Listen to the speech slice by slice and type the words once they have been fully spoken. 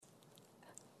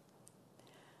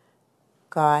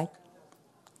God,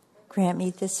 grant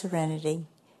me the serenity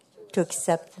to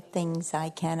accept the things I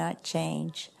cannot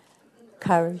change,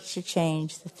 courage to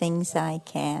change the things I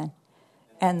can,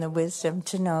 and the wisdom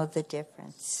to know the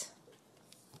difference.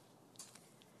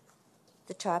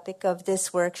 The topic of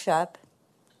this workshop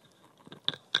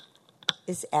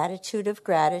is Attitude of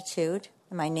Gratitude.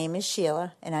 My name is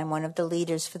Sheila, and I'm one of the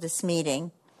leaders for this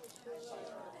meeting.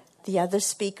 The other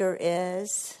speaker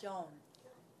is Joan.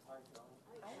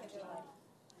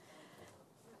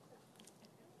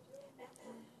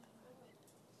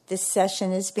 This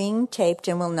session is being taped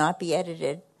and will not be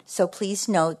edited, so please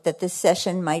note that this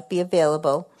session might be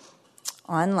available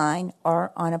online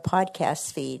or on a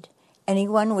podcast feed.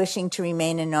 Anyone wishing to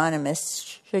remain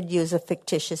anonymous should use a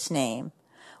fictitious name.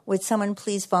 Would someone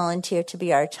please volunteer to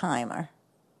be our timer?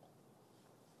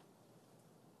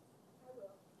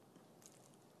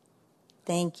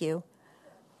 Thank you.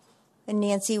 And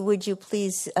Nancy, would you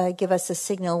please give us a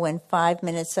signal when 5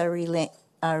 minutes are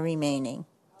remaining?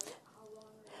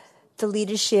 The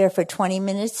leaders share for 20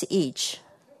 minutes each.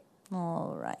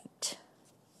 All right.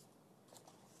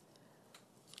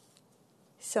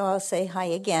 So I'll say hi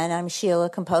again. I'm Sheila,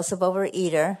 compulsive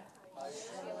overeater.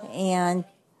 And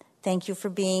thank you for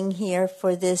being here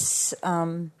for this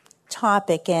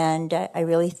topic. And I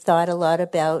really thought a lot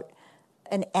about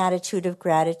an attitude of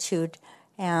gratitude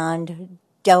and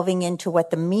delving into what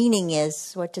the meaning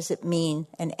is. What does it mean,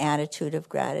 an attitude of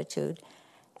gratitude?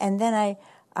 And then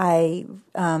I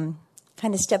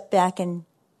kind of stepped back and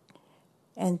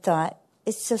thought,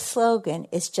 it's a slogan.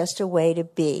 It's just a way to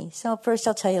be. So first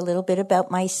I'll tell you a little bit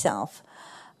about myself.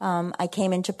 I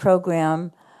came into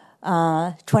program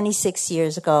 26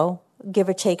 years ago, give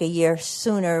or take a year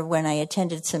sooner when I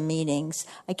attended some meetings.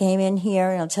 I came in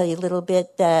here, and I'll tell you a little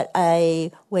bit that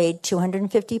I weighed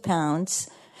 250 pounds.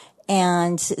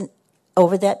 And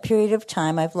over that period of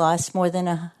time, I've lost more than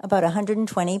about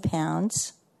 120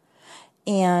 pounds.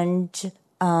 And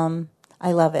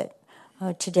I love it.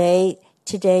 Today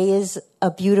is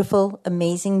a beautiful,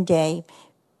 amazing day.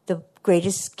 The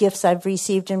greatest gifts I've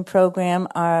received in program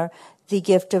are the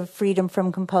gift of freedom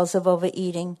from compulsive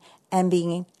overeating and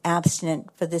being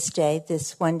abstinent for this day,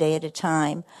 this one day at a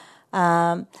time.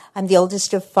 I'm the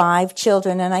oldest of 5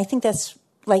 children, and I think that's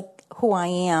like who I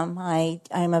am.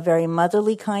 I'm a very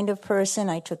motherly kind of person.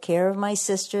 I took care of my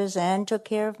sisters and took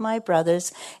care of my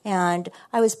brothers, and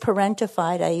I was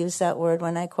parentified. I use that word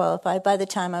when I qualified by the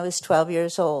time I was 12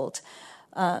 years old.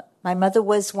 My mother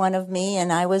was one of me,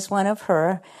 and I was one of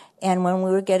her, and when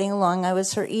we were getting along, I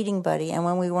was her eating buddy, and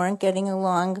when we weren't getting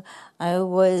along, I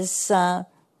was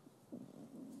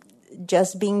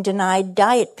just being denied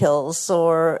diet pills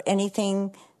or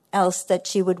anything else that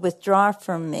she would withdraw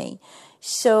from me.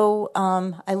 So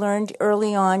I learned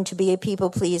early on to be a people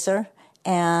pleaser,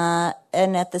 and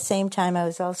at the same time I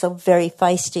was also very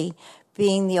feisty.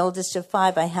 Being the oldest of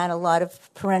 5, I had a lot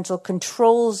of parental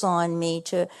controls on me.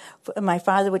 My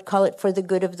father would call it for the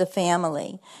good of the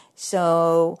family.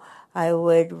 So I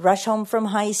would rush home from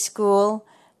high school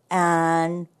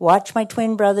and watch my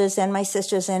twin brothers and my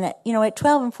sisters. And at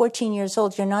 12 and 14 years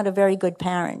old, you're not a very good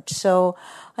parent. So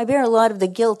I bear a lot of the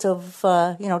guilt of,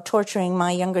 torturing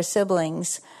my younger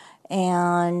siblings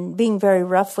and being very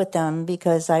rough with them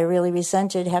because I really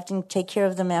resented having to take care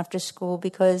of them after school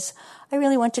because I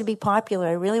really wanted to be popular.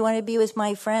 I really wanted to be with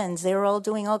my friends. They were all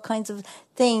doing all kinds of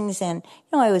things. And,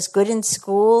 I was good in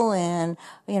school and,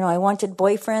 I wanted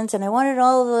boyfriends and I wanted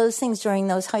all of those things during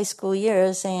those high school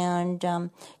years. And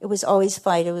it was always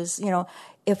fight. It was,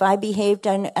 if I behaved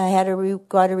and I had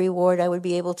got a reward, I would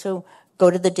be able to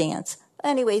go to the dance.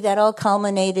 Anyway, that all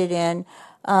culminated in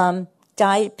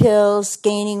diet pills,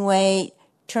 gaining weight,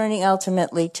 turning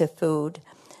ultimately to food.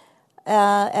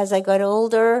 As I got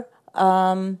older,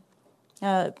 not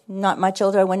much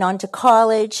older, I went on to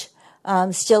college,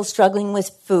 still struggling with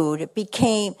food.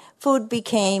 Food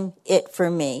became it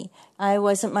for me. I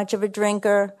wasn't much of a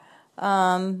drinker,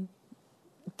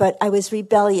 but I was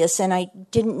rebellious, and I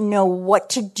didn't know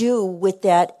what to do with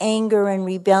that anger and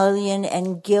rebellion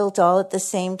and guilt all at the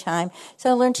same time. So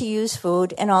I learned to use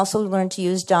food and also learned to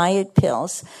use diet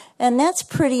pills. And that's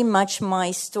pretty much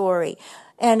my story.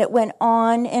 And it went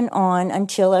on and on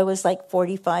until I was like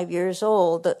 45 years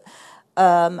old.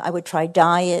 I would try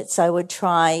diets. I would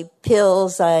try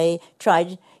pills. I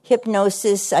tried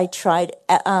hypnosis. I tried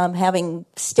having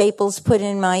staples put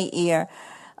in my ear.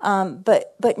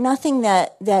 But nothing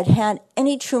that had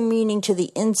any true meaning to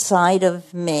the inside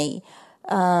of me.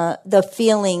 The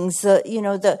feelings,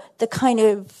 the kind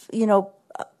of,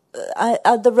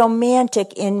 the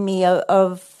romantic in me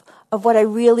of of what I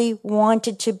really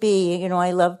wanted to be. You know,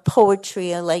 I love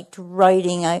poetry. I liked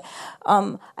writing. I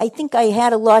think I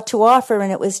had a lot to offer,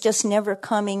 and it was just never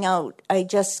coming out. I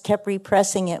just kept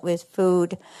repressing it with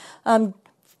food.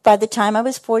 By the time I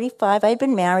was 45, I'd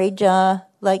been married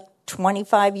like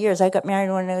 25 years. I got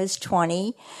married when I was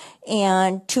 20,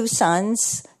 and 2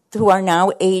 sons who are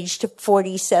now aged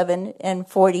 47 and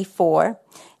 44,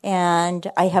 and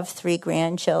I have 3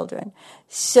 grandchildren.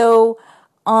 So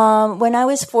when I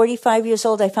was 45 years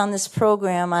old, I found this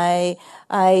program. I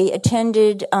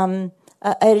attended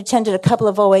a couple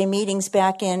of OA meetings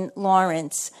back in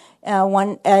Lawrence.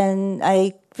 And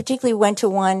I particularly went to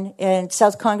one in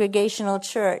South Congregational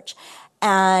Church,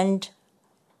 and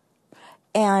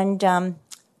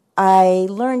I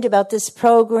learned about this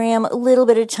program a little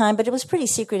bit at a time, but it was pretty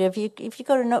secretive. If you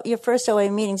go to your first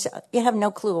OA meetings, you have no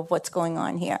clue of what's going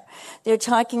on here. They're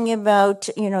talking about,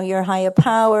 your higher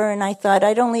power, and I thought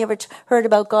I'd only ever heard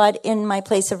about God in my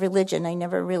place of religion. I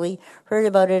never really heard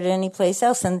about it any place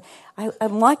else. And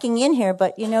I'm walking in here,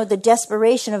 but, the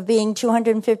desperation of being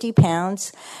 250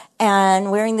 pounds and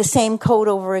wearing the same coat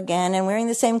over again and wearing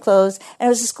the same clothes. And I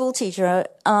was a school teacher,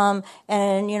 and,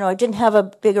 I didn't have a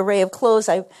big array of clothes,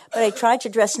 but I tried to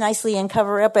dress nicely and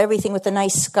cover up everything with a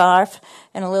nice scarf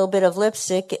and a little bit of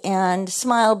lipstick and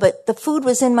smile, but the food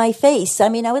was in my face. I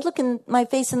mean, I would look in my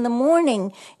face in the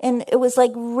morning, and it was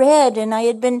like red, and I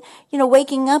had been,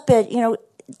 waking up at,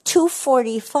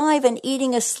 2:45 and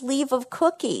eating a sleeve of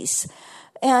cookies.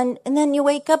 And then you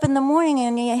wake up in the morning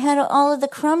and you had all of the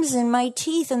crumbs in my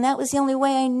teeth, and that was the only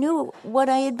way I knew what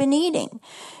I had been eating.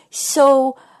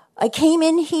 So I came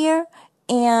in here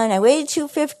and I weighed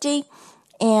 250,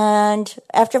 and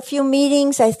after a few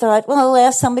meetings I thought, well, I'll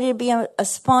ask somebody to be a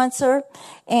sponsor,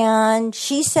 and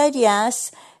she said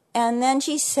yes. And then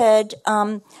she said,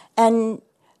 and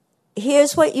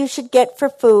here's what you should get for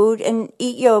food, and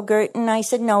eat yogurt. And I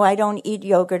said, no, I don't eat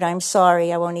yogurt. I'm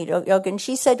sorry, I won't eat yogurt. And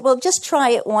she said, well, just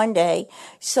try it one day.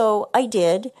 So I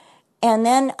did. And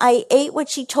then I ate what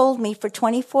she told me for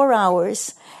 24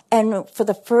 hours. And for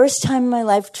the first time in my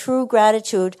life, true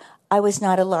gratitude, I was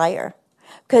not a liar.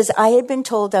 Because I had been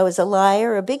told I was a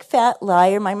liar, a big fat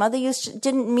liar. My mother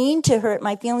didn't mean to hurt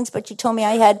my feelings, but she told me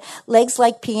I had legs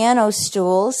like piano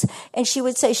stools. And she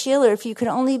would say, Sheila, if you could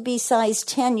only be size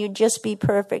 10, you'd just be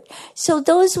perfect. So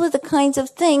those were the kinds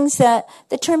of things that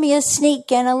turned me a sneak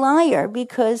and a liar,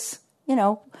 because,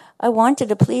 I wanted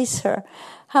to please her.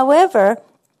 However,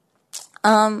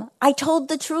 I told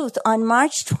the truth on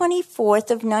March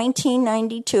 24th of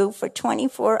 1992 for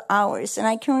 24 hours. And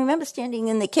I can remember standing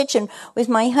in the kitchen with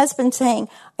my husband saying,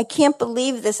 I can't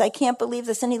believe this. I can't believe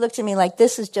this. And he looked at me like,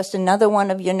 this is just another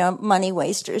one of your money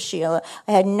wasters, Sheila.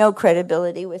 I had no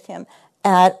credibility with him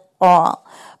at all.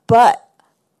 But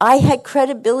I had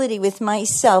credibility with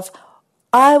myself.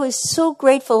 I was so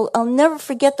grateful. I'll never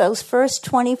forget those first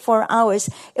 24 hours.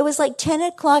 It was like 10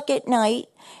 o'clock at night,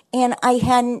 and I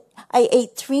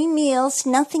ate 3 meals,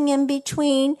 nothing in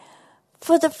between,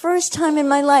 for the first time in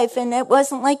my life. And it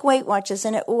wasn't like Weight Watchers,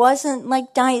 and it wasn't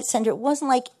like Diet Center. It wasn't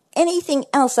like anything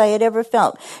else I had ever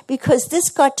felt, because this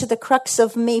got to the crux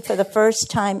of me for the first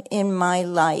time in my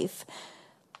life.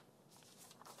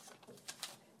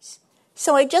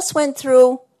 So I just went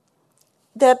through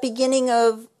the beginning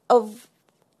of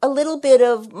a little bit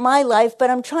of my life, but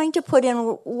I'm trying to put in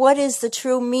what is the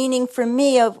true meaning for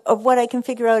me of what I can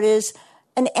figure out is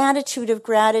an attitude of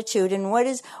gratitude, and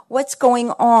what's going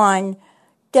on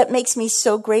that makes me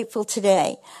so grateful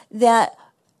today. That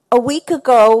a week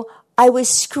ago, I was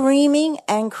screaming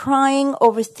and crying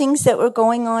over things that were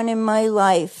going on in my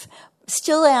life.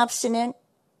 Still abstinent,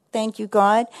 thank you,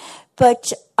 God.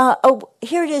 But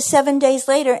here it is 7 days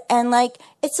later, and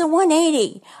it's a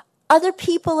 180. Other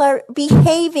people are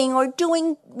behaving or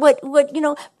doing what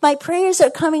my prayers are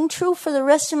coming true for the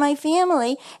rest of my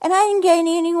family. And I didn't gain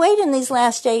any weight in these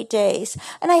last 8 days.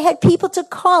 And I had people to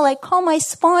call. I call my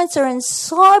sponsor and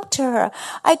sob to her.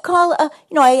 I call,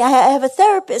 I have a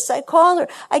therapist. I call her.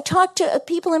 I talk to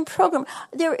people in program.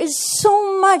 There is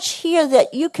so much here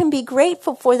that you can be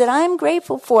grateful for, that I'm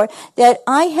grateful for, that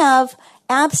I have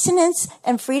abstinence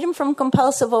and freedom from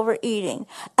compulsive overeating,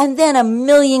 and then a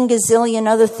million gazillion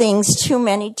other things, too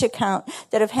many to count,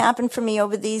 that have happened for me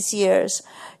over these years.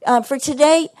 For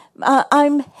today,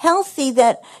 I'm healthy,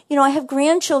 that, I have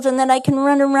grandchildren that I can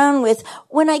run around with.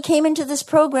 When I came into this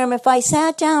program, if I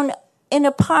sat down in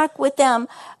a park with them,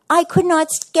 I could not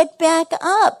get back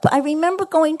up. I remember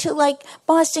going to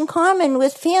Boston Common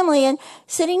with family and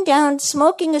sitting down,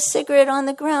 smoking a cigarette on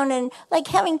the ground, and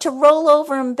having to roll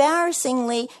over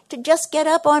embarrassingly to just get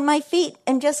up on my feet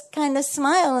and just kind of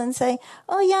smile and say,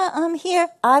 oh yeah, I'm here,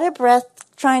 out of breath,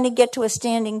 trying to get to a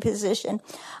standing position.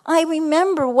 I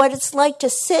remember what it's like to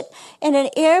sit in an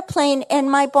airplane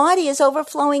and my body is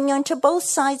overflowing onto both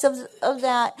sides of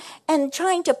that and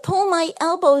trying to pull my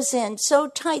elbows in so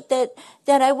tight that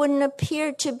I wouldn't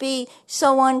appear to be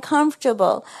so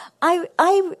uncomfortable.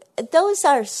 Those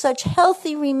are such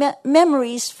healthy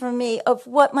memories for me of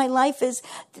what my life is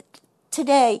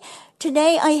today.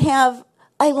 Today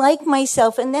I like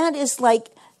myself, and that is like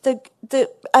the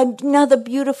another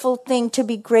beautiful thing to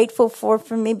be grateful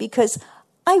for me, because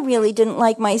I really didn't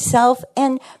like myself,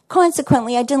 and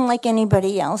consequently, I didn't like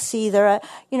anybody else either.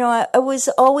 I was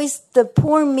always the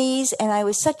poor me's, and I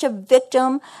was such a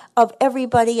victim of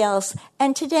everybody else.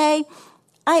 And today,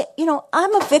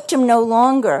 I'm a victim no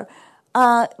longer.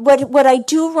 What I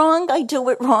do wrong, I do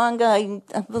it wrong.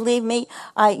 Believe me,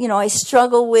 I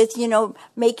struggle with,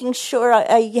 making sure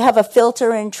I have a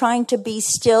filter and trying to be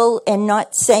still and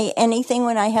not say anything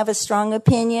when I have a strong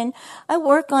opinion. I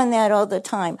work on that all the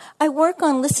time. I work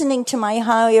on listening to my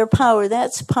higher power.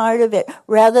 That's part of it.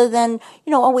 Rather than,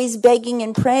 always begging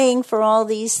and praying for all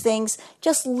these things,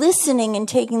 just listening and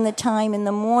taking the time in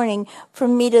the morning for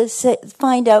me to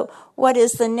find out what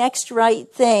is the next right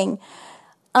thing.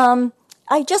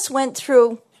 I just went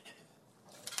through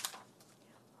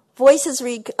Voices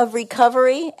of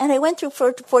Recovery, and I went through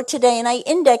for today, and I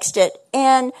indexed it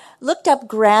and looked up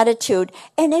gratitude.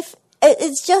 And if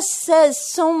it just says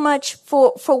so much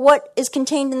for what is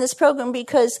contained in this program,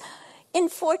 because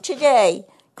for today,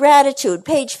 gratitude,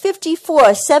 page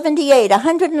 54, 78,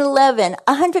 111,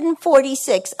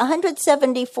 146,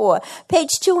 174, page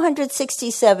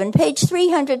 267, page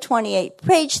 328,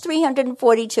 page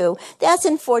 342. That's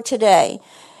in For Today.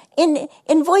 In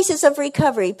Voices of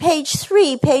Recovery, page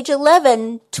 3, page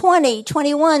 11, 20,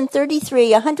 21,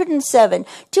 33, 107,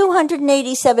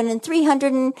 287, and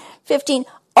 315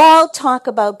 all talk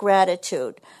about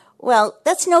gratitude. Well,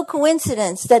 that's no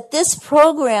coincidence that this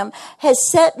program has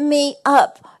set me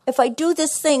up. If I do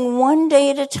this thing one day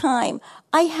at a time,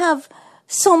 I have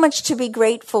so much to be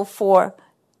grateful for.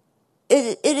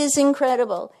 It is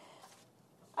incredible.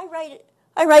 I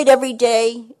write every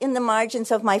day in the margins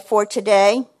of my For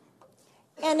Today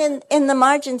and in the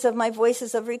margins of my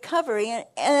Voices of Recovery.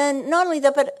 And not only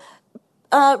that, but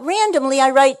randomly I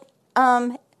write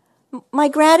my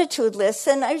gratitude lists,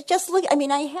 and I just look. I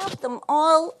have them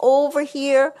all over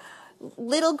here,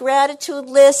 little gratitude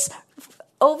lists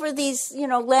over these,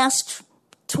 last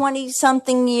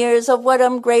 20-something years of what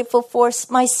I'm grateful for: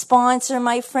 my sponsor,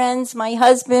 my friends, my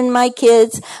husband, my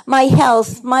kids, my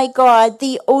health, my God,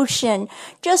 the ocean,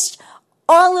 just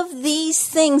all of these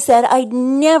things that I'd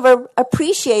never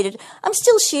appreciated. I'm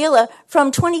still Sheila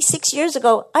from 26 years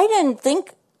ago. I didn't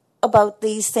think about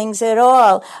these things at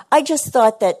all. I just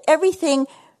thought that everything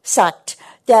sucked,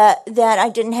 that I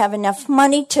didn't have enough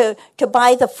money to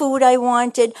buy the food I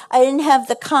wanted. I didn't have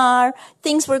the car.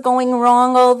 Things were going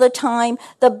wrong all the time.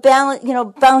 The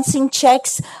bouncing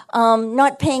checks,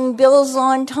 not paying bills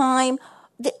on time.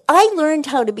 I learned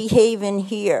how to behave in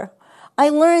here. I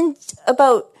learned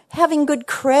about having good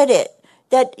credit.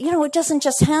 That, it doesn't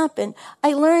just happen.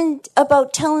 I learned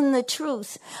about telling the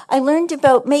truth. I learned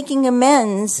about making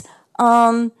amends.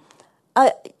 I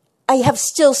have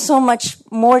still so much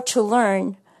more to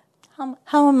learn.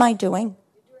 How am I doing?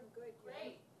 You're doing good.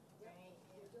 Great.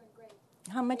 You're doing great.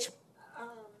 How much?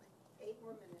 8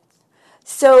 more minutes.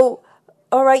 So,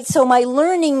 all right. So my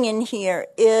learning in here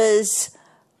is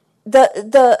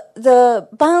the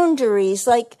boundaries,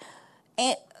 like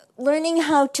learning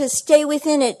how to stay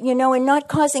within it, and not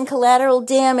causing collateral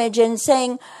damage, and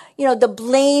saying, the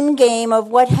blame game of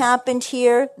what happened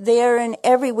here, there, and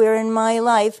everywhere in my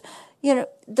life.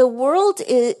 The world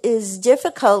is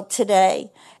difficult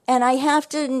today, and I have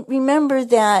to remember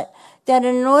that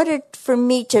in order for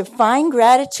me to find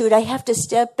gratitude, I have to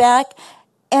step back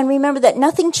and remember that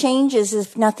nothing changes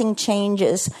if nothing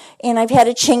changes. And I've had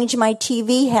to change my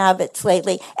TV habits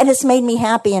lately, and it's made me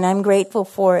happy, and I'm grateful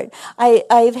for it.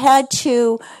 I've had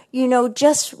to,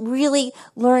 just really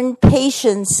learn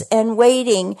patience and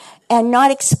waiting and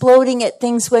not exploding at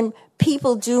things when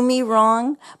people do me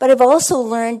wrong. But I've also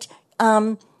learned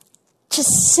to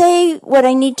say what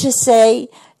I need to say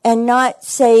and not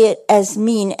say it as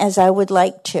mean as I would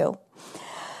like to.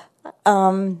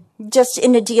 Just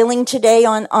in a dealing today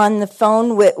on the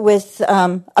phone with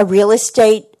a real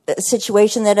estate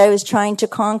situation that I was trying to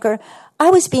conquer,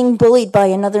 I was being bullied by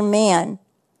another man,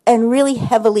 and really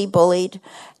heavily bullied.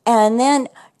 And then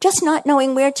just not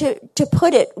knowing where to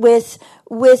put it with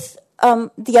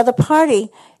the other party.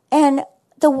 And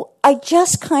I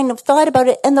just kind of thought about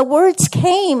it, and the words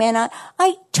came, and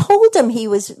I told him he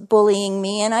was bullying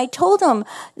me, and I told him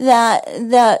that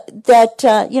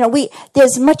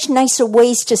there's much nicer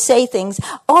ways to say things.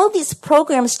 All this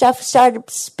program stuff started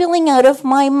spilling out of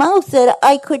my mouth that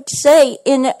I could say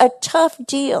in a tough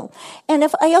deal. And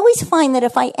I always find that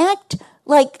if I act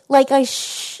like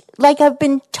I've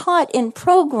been taught in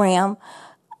program,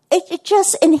 it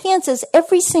just enhances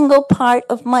every single part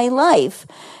of my life.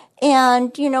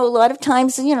 And, a lot of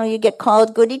times, you get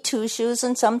called goody two-shoes,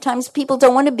 and sometimes people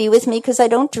don't want to be with me because I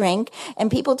don't drink, and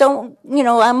people don't,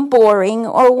 I'm boring,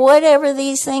 or whatever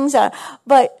these things are.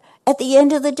 But at the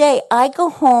end of the day, I go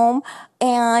home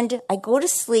and I go to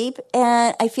sleep,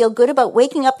 and I feel good about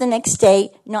waking up the next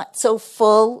day, not so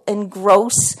full and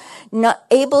gross, not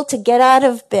able to get out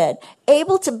of bed,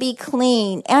 able to be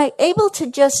clean, able to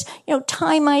just,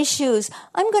 tie my shoes.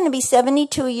 I'm going to be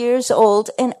 72 years old,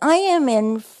 and I am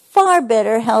in far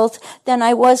better health than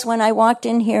I was when I walked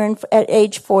in here at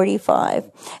age 45.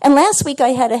 And last week I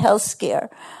had a health scare.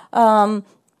 I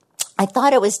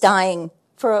thought I was dying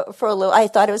for a little. I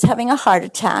thought I was having a heart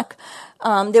attack.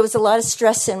 There was a lot of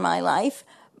stress in my life.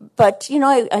 But,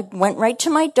 I went right to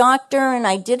my doctor, and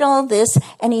I did all this,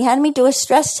 and he had me do a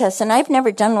stress test. And I've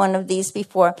never done one of these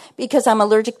before because I'm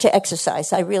allergic to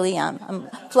exercise. I really am. I'm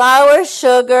flour,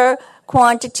 sugar,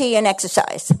 quantity, and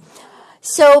exercise.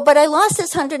 So, but I lost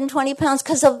this 120 pounds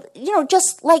because of,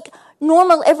 just like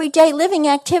normal everyday living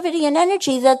activity and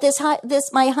energy that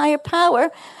my higher power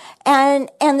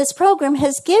and this program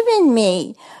has given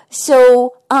me.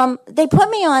 So, they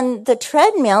put me on the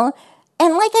treadmill,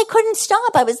 and I couldn't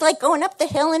stop. I was going up the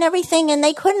hill and everything, and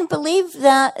they couldn't believe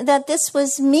that this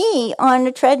was me on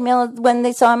a treadmill when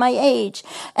they saw my age.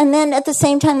 And then at the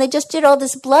same time, they just did all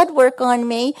this blood work on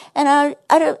me, and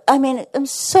I'm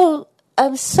so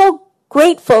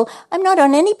grateful. I'm not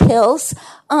on any pills.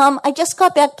 I just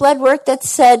got back blood work that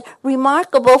said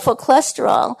remarkable for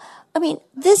cholesterol.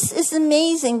 This is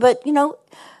amazing, but,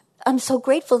 I'm so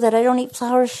grateful that I don't eat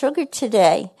flour or sugar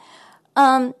today.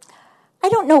 I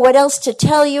don't know what else to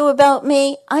tell you about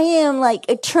me. I am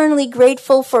eternally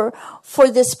grateful for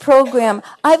this program.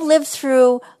 I've lived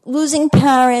through losing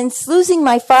parents, losing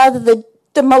my father,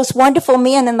 the most wonderful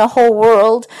man in the whole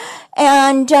world,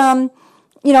 and,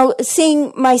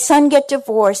 seeing my son get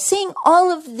divorced, seeing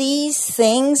all of these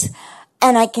things,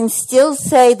 and I can still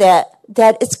say that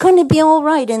it's going to be all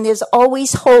right, and there's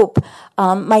always hope.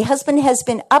 My husband has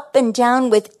been up and down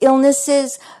with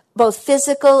illnesses, both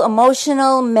physical,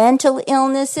 emotional, mental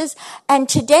illnesses, and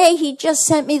today he just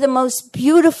sent me the most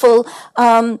beautiful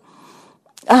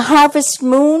harvest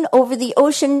moon over the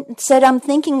ocean, said, "I'm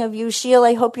thinking of you, Sheila.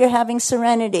 I hope you're having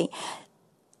serenity."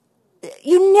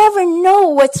 You never know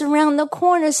what's around the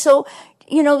corner. So,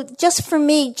 just for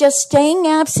me, just staying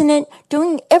abstinent,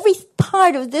 doing every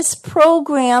part of this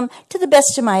program to the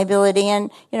best of my ability.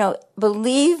 And,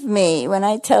 believe me when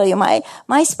I tell you,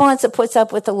 my sponsor puts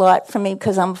up with a lot for me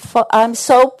because I'm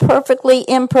so perfectly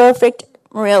imperfect,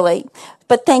 really.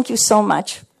 But thank you so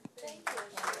much.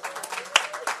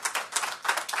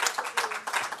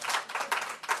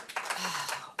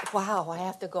 Wow, I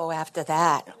have to go after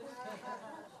that.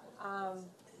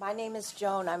 My name is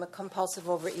Joan. I'm a compulsive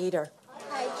overeater.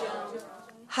 Hi, Joan.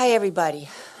 Hi, everybody.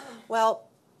 Well,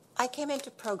 I came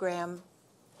into program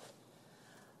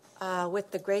with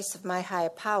the grace of my higher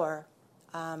power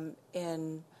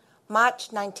in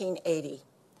March 1980.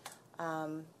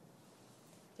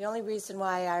 The only reason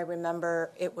why I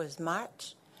remember it was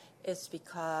March is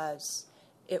because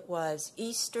it was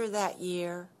Easter that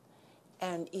year,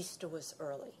 and Easter was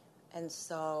early. And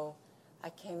so I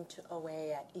came to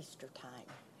OA at Easter time.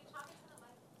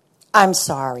 I'm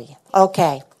sorry.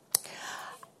 Okay.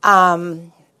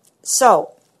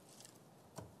 So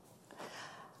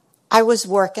I was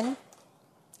working,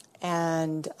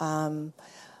 and one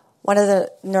of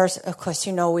the nurses, of course,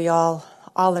 we all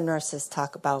the nurses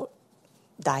talk about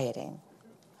dieting.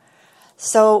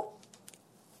 So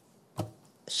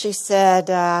she said,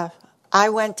 I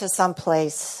went to some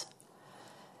place,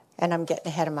 and I'm getting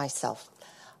ahead of myself.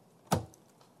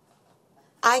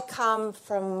 I come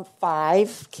from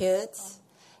 5 kids,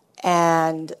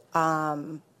 and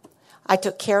I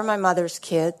took care of my mother's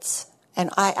kids,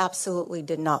 and I absolutely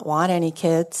did not want any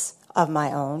kids of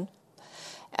my own.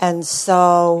 And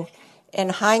so, in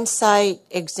hindsight,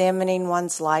 examining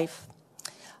one's life,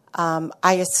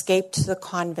 I escaped the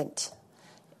convent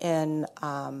in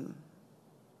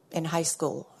high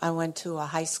school. I went to a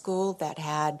high school that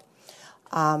had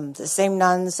the same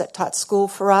nuns that taught school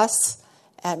for us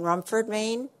at Rumford,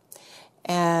 Maine.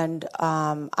 And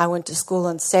I went to school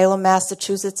in Salem,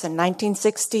 Massachusetts in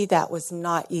 1960. That was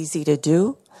not easy to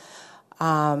do.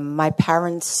 My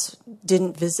parents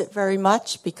didn't visit very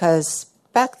much because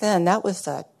back then that was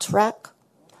a trek.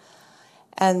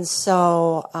 And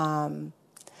so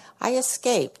I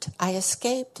escaped.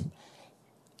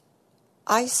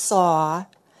 I saw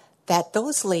that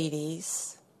those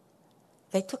ladies,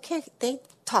 they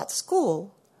taught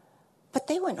school, but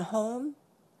they went home.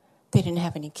 They didn't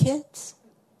have any kids.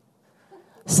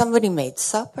 Somebody made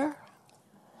supper.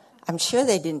 I'm sure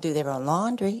they didn't do their own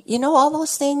laundry. You know, all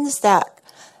those things that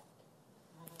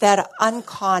are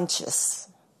unconscious.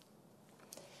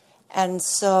 And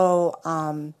so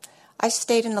I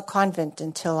stayed in the convent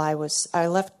until I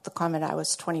left the convent. I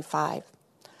was 25.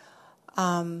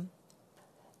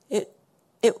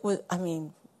 It was. I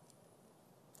mean,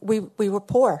 we were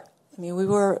poor. I mean, we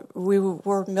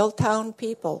were Milltown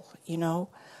people. You know,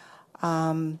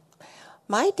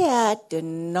 my dad did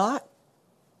not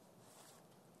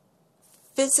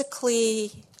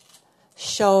physically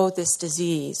show this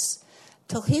disease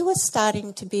till he was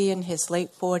starting to be in his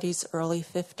late 40s, early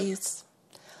 50s.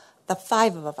 The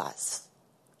five of us.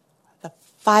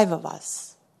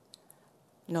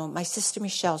 No, my sister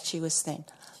Michelle, she was thin.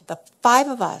 The five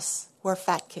of us were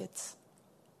fat kids,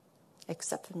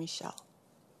 except for Michelle.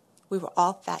 We were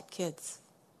all fat kids.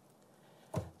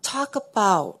 Talk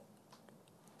about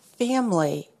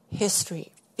family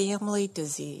history, family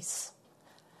disease.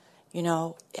 You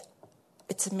know,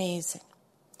 it's amazing.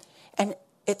 And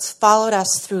it's followed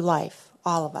us through life,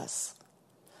 all of us.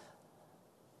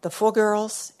 The 4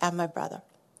 girls and my brother.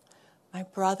 My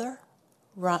brother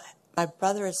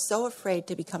is so afraid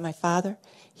to become my father.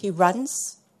 He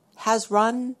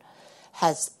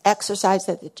has exercised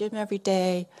at the gym every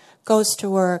day, goes to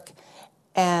work,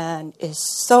 and is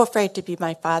so afraid to be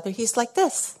my father. He's like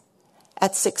this,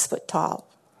 at 6 foot tall.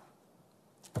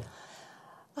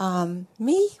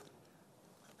 Me,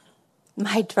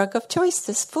 my drug of choice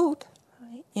is food.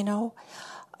 You know,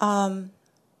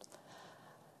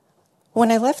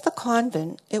 when I left the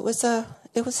convent, it was a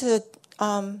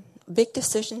big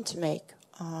decision to make.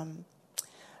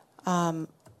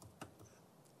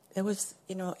 It was,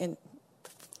 you know,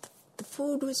 the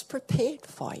food was prepared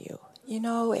for you. You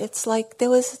know, it's like there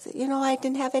was, you know, I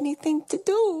didn't have anything to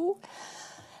do.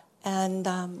 And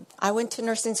I went to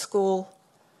nursing school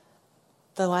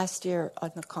the last year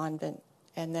on the convent,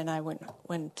 and then I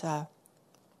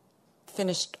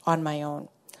finished on my own.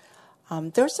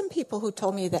 There were some people who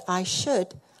told me that I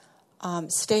should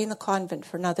stay in the convent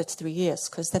for another 3 years,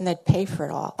 because then they'd pay for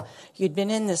it all. You'd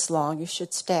been in this long, you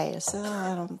should stay. I said,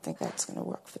 I don't think that's going to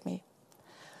work for me.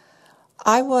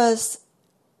 I was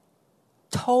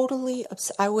totally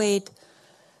upset. I weighed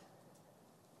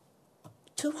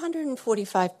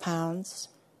 245 pounds.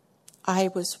 I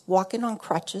was walking on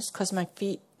crutches because my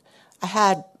feet, I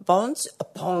had bone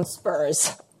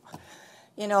spurs.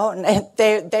 You know, and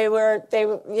they were,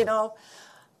 you know,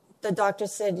 the doctor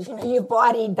said, you know, your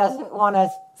body doesn't want to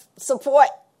support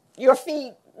your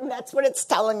feet. And that's what it's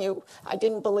telling you. I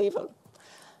didn't believe him.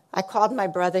 I called my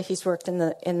brother. He's worked in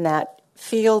that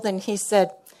field, and he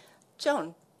said,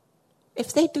 Joan,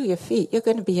 if they do your feet, you're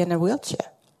going to be in a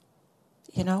wheelchair,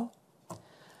 you know.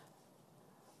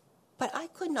 But I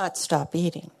could not stop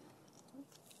eating.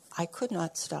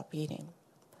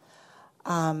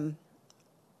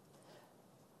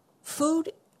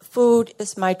 Food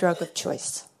is my drug of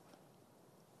choice.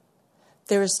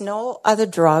 There is no other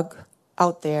drug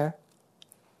out there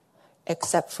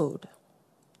except food.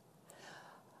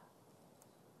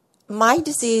 My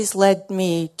disease led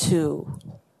me to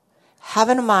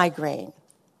having a migraine,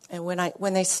 and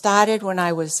when they started when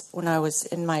I was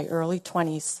in my early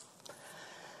 20s,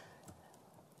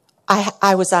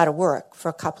 I was out of work for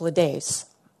a couple of days,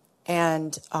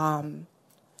 and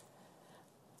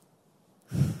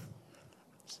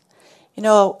you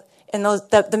know, and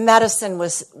the medicine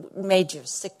made you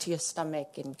sick to your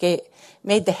stomach and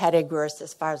made the headache worse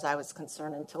as far as I was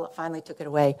concerned until it finally took it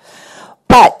away.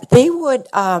 But they would,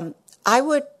 I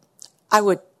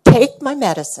would take my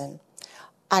medicine.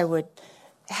 I would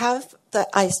have the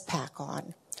ice pack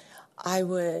on. I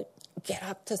would get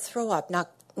up to throw up,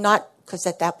 not because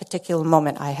at that particular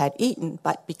moment I had eaten,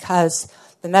 but because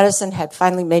the medicine had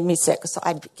finally made me sick. So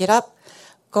I'd get up,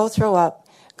 go throw up,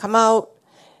 come out,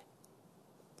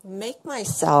 make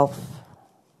myself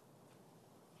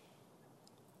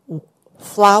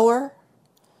flour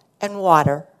and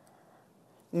water,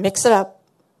 mix it up,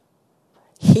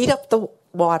 heat up the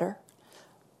water,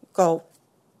 go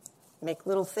make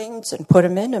little things and put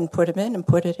them in and put them in and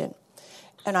put it in.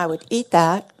 And I would eat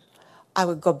that. I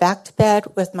would go back to bed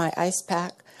with my ice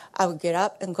pack. I would get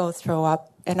up and go throw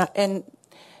up. And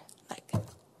like,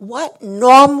 what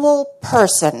normal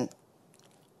person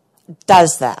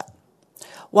does that?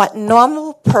 What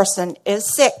normal person is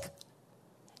sick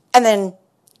and then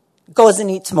goes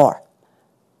and eats more?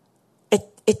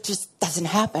 It just doesn't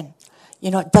happen.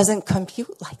 It doesn't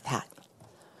compute like that.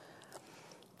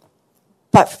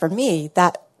 But for me,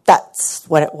 that's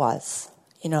what it was.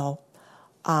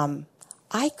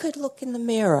 I could look in the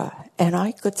mirror and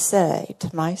I could say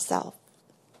to myself,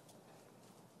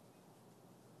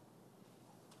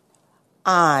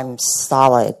 I'm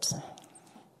solid.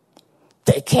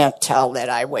 They can't tell that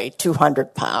I weigh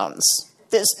 200 pounds.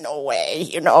 There's no way,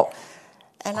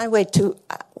 And I weighed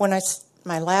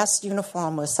my last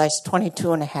uniform was size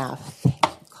 22 and a half. Thank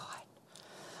you, God.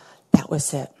 That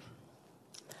was it.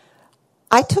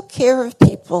 I took care of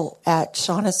people at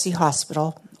Shaughnessy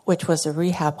Hospital, which was a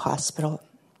rehab hospital.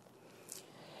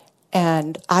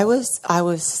 And I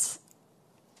was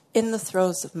in the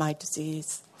throes of my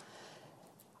disease.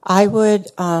 I would,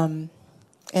 and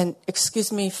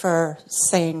excuse me for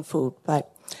saying food,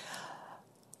 but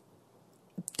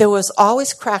there was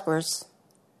always crackers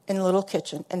in the little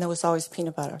kitchen, and there was always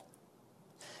peanut butter.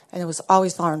 And there was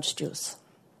always orange juice.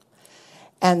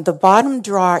 And the bottom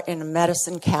drawer in a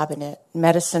medicine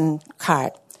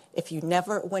cart, if you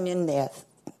never went in there,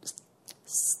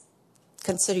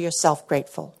 consider yourself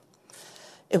grateful.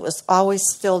 It was always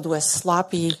filled with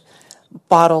sloppy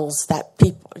bottles that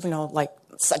people, like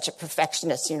such a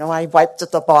perfectionist, I wiped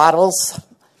the bottles.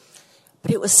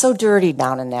 But it was so dirty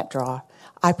down in that drawer.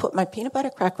 I put my peanut butter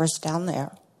crackers down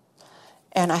there.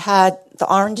 And I had the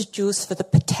orange juice for the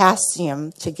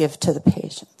potassium to give to the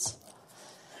patients.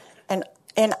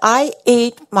 And I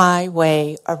ate my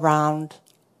way around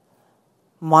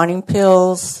morning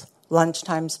pills,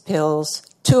 lunchtime pills,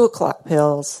 2 o'clock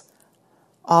pills,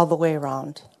 all the way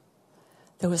around.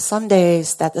 There were some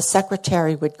days that the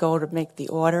secretary would go to make the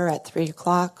order at 3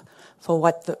 o'clock for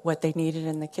what they needed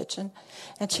in the kitchen.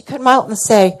 And she'd come out and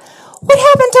say, what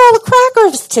happened to all the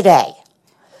crackers today?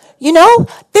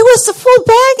 There was a full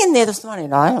bag in there this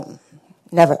morning. I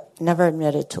never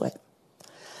admitted to it.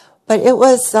 But it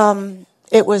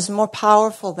was more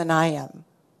powerful than I am.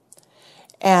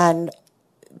 And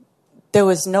there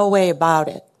was no way about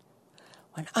it.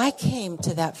 When I came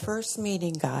to that first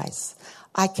meeting, guys,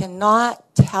 I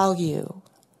cannot tell you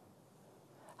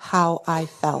how I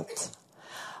felt.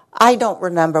 I don't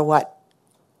remember what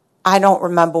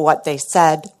they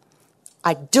said.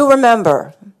 I do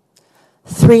remember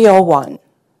 301.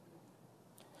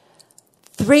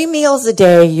 3 meals a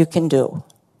day you can do.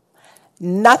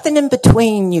 Nothing in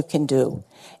between you can do.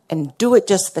 And do it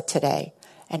just for today.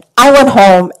 And I went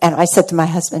home and I said to my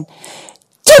husband,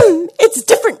 Jim, it's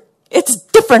different. It's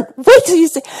different. Wait till you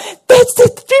say, that's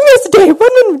it, 3 meals a day.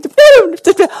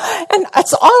 And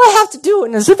that's all I have to do.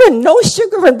 And there's no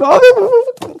sugar and blah, blah, blah,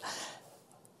 blah.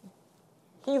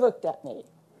 He looked at me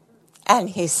and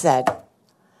he said,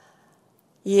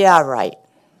 yeah, right.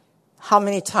 How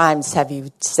many times have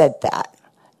you said that?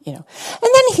 And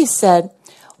then he said,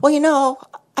 well,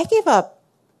 I gave up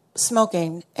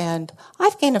smoking and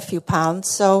I've gained a few pounds.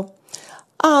 So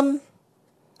when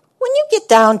you get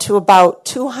down to about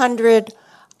 200,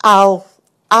 I'll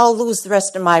lose the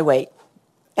rest of my weight.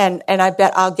 And I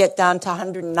bet I'll get down to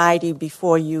 190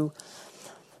 before you.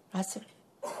 I said,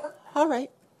 all right.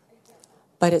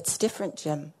 But it's different,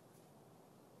 Jim.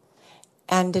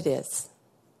 And it is.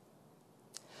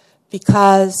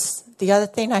 Because the other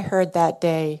thing I heard that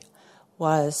day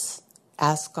was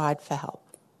ask God for help.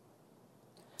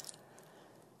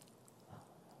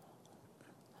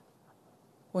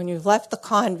 When you left the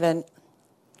convent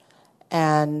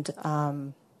and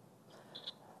the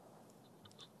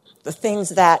things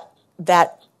that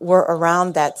were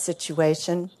around that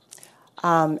situation,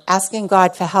 asking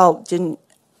God for help didn't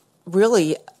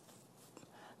really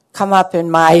come up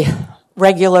in my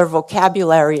regular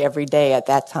vocabulary every day at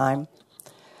that time.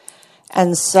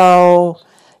 And so,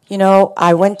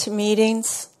 I went to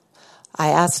meetings. I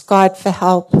asked God for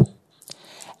help.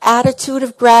 Attitude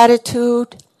of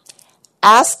gratitude.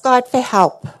 Ask God for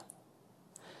help.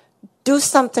 Do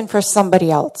something for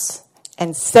somebody else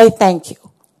and say thank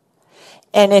you.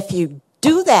 And if you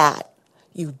do that,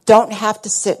 you don't have to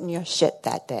sit in your shit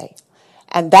that day.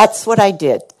 And that's what I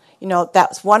did.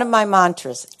 That's one of my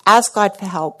mantras. Ask God for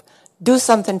help. Do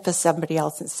something for somebody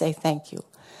else and say thank you.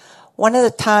 One of the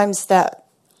times that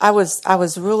I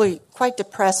was really quite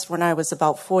depressed when I was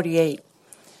about 48.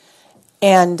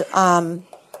 And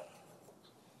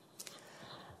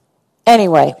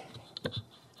anyway,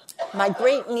 my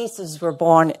great nieces were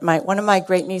born. One of my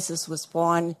great nieces was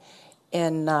born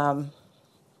in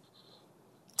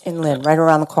in Lynn, right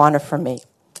around the corner from me.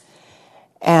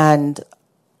 And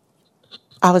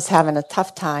I was having a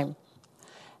tough time.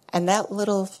 And that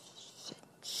little,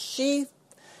 she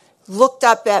looked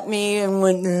up at me and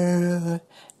went,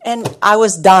 and I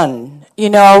was done. You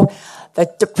know,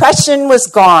 the depression was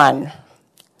gone.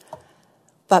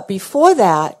 But before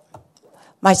that,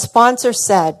 my sponsor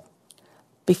said,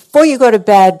 before you go to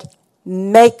bed,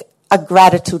 make a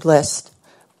gratitude list.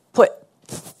 Put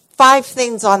 5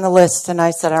 things on the list. And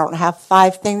I said, I don't have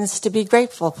 5 things to be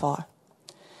grateful for.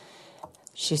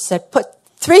 She said, put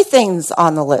 3 things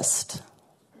on the list.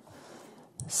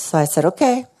 So I said,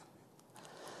 okay.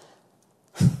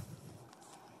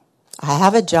 I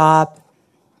have a job.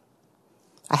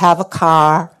 I have a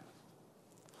car.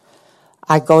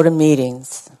 I go to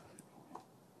meetings.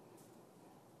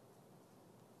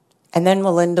 And then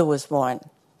Melinda was born.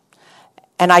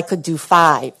 And I could do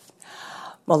 5.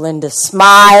 Melinda's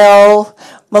smile,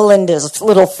 Melinda's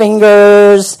little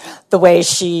fingers, the way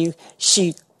she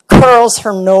curls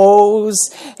her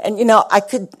nose. And, you know, I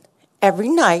could, every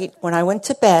night when I went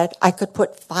to bed, I could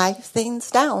put 5 things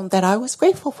down that I was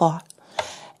grateful for.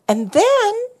 And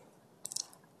then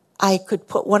I could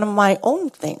put one of my own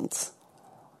things,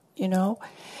 you know.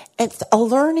 It's a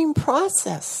learning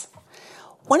process.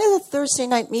 One of the Thursday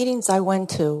night meetings I went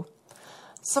to,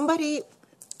 somebody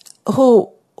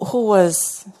who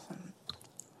was,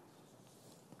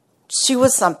 she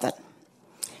was something.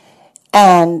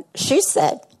 And she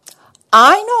said,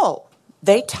 I know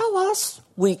they tell us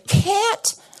we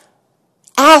can't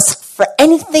ask for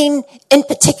anything in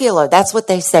particular. That's what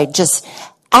they say. Just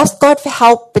ask God for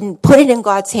help and put it in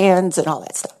God's hands and all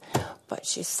that stuff. But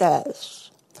she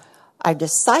says, I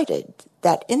decided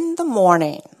that in the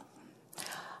morning,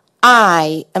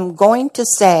 I am going to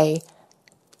say,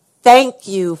 thank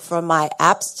you for my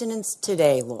abstinence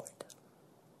today, Lord.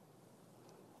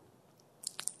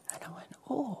 And I went,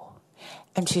 oh.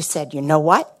 And she said, you know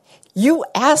what? You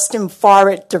asked him for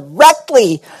it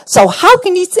directly. So how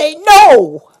can he say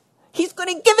no? He's going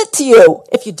to give it to you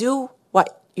if you do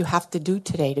what you have to do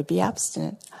today to be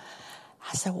abstinent.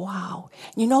 I said, wow.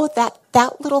 You know,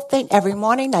 that little thing, every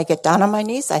morning I get down on my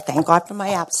knees, I thank God for my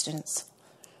abstinence.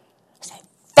 I say,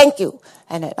 thank you.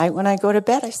 And at night when I go to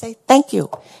bed, I say, thank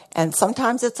you. And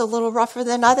sometimes it's a little rougher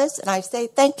than others, and I say,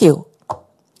 thank you.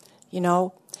 You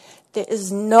know, there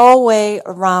is no way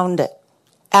around it.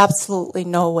 Absolutely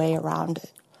no way around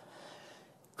it.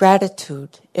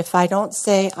 Gratitude. If I don't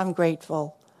say I'm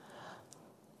grateful,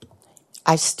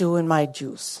 I stew in my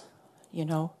juice, you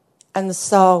know. And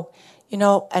so, you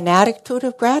know, an attitude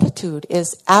of gratitude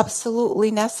is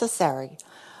absolutely necessary.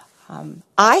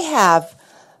 I have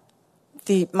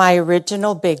my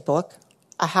original big book.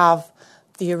 I have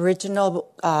the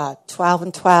original 12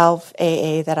 and 12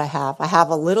 AA that I have. I have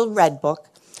a little red book.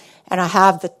 And I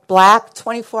have the black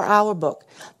 24-hour book.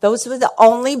 Those were the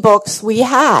only books we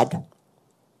had.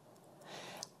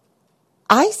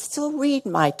 I still read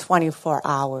my 24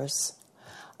 hours.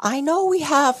 I know we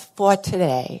have for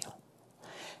today.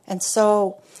 And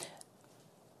so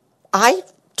I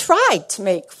tried to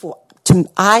make for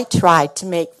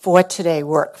today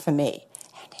work for me.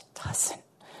 And it doesn't.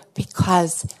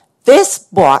 Because this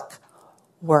book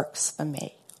works for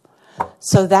me.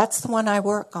 So that's the one I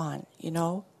work on, you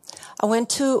know. I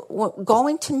went to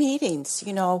going to meetings,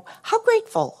 you know, how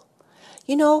grateful.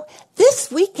 You know, this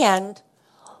weekend,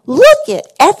 look at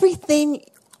everything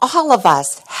all of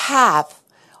us have,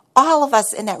 all of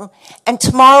us in that room. And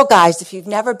tomorrow, guys, if you've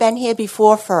never been here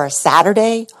before for a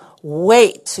Saturday,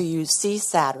 wait till you see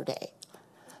Saturday.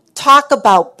 Talk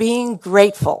about being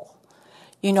grateful.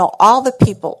 You know, all the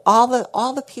people, all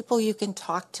the people you can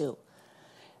talk to.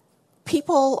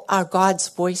 People are God's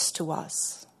voice to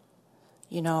us,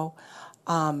 you know.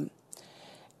 And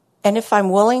if I'm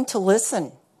willing to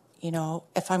listen, you know,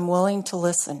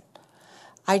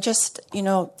 I just, you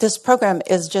know, this program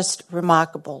is just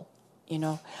remarkable, you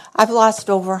know. I've lost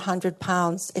over 100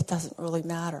 pounds. It doesn't really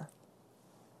matter.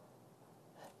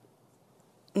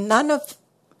 None of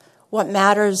what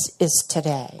matters is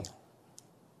today.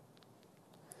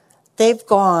 They've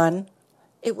gone.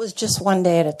 It was just one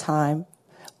day at a time.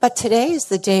 But today is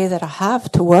the day that I have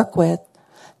to work with.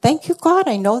 Thank you, God,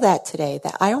 I know that today,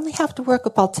 that I only have to work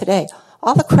about today.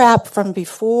 All the crap from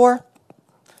before.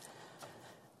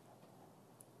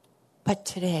 But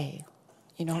today,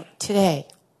 you know, today.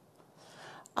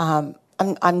 I'm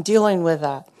dealing with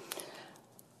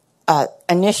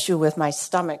an issue with my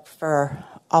stomach for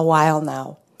a while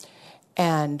now.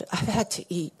 And I've had to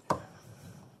eat.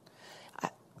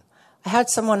 I had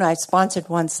someone I sponsored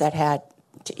once that had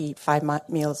to eat 5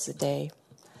 meals a day.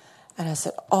 And I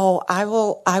said, oh, I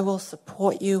will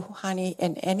support you, honey,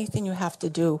 in anything you have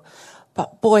to do.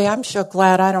 But boy, I'm sure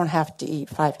glad I don't have to eat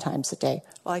 5 times a day.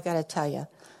 Well, I got to tell you,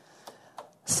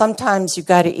 sometimes you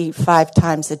got to eat 5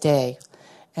 times a day.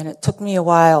 And it took me a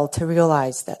while to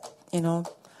realize that,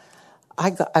 I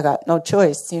got no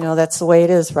choice. That's the way it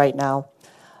is right now.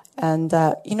 And,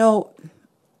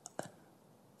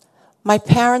 my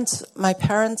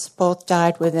parents both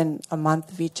died within a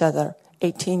month of each other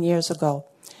 18 years ago.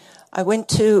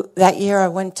 That year I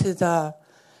went to the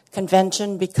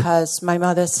convention because my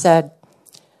mother said,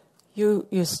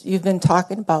 you've been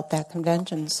talking about that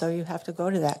convention, so you have to go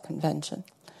to that convention.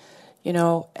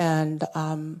 And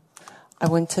I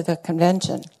went to the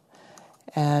convention,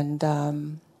 and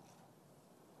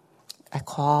I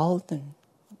called, and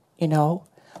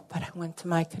but I went to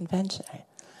my convention.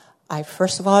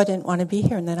 First of all, I didn't want to be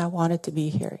here, and then I wanted to be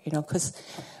here, because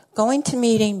going to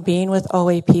meeting, being with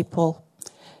OA people,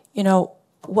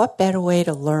 what better way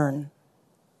to learn?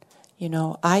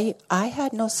 I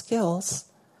had no skills.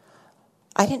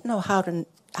 I didn't know how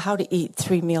to eat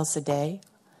 3 meals a day.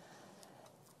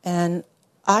 And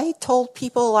I told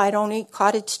people I don't eat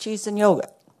cottage cheese and yogurt.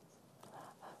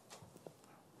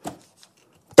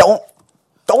 Don't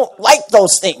like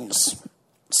those things.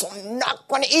 So I'm not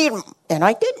going to eat them. And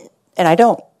I didn't. And I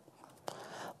don't.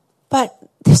 But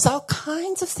there's all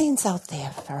kinds of things out there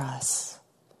for us.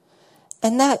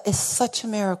 And that is such a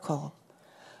miracle.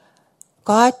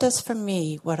 God does for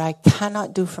me what I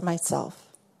cannot do for myself.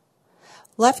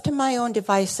 Left to my own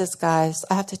devices, guys,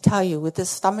 I have to tell you, with this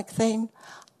stomach thing,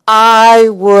 I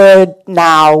would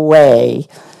now weigh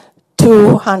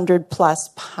 200 plus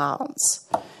pounds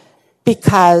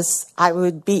because I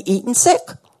would be eating sick.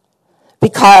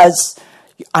 Because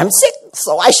I'm sick,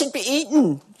 so I should be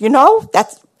eating,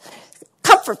 that's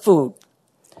comfort food.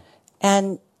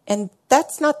 And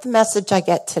that's not the message I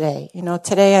get today.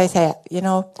 Today I say,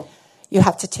 you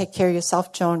have to take care of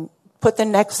yourself, Joan. Put the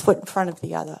next foot in front of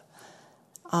the other.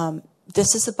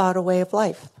 This is about a way of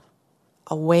life.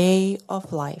 A way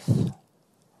of life.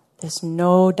 There's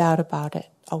no doubt about it.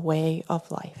 A way of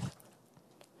life.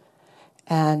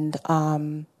 And,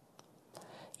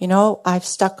 I've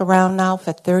stuck around now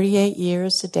for 38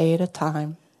 years, a day at a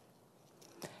time.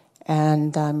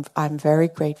 And I'm very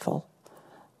grateful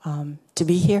to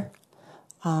be here.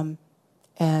 And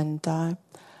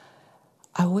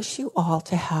I wish you all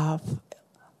to have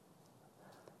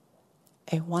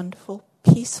a wonderful,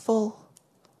 peaceful,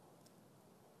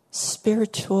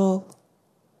 spiritual,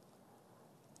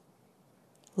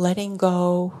 letting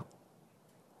go,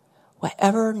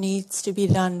 whatever needs to be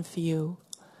done for you,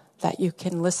 that you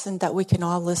can listen, that we can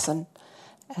all listen,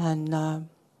 and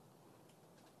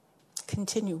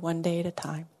continue one day at a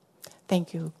time.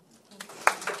 Thank you.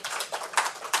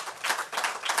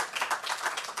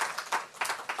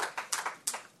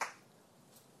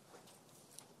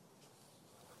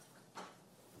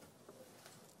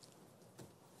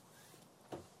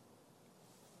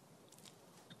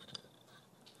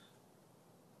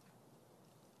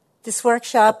 This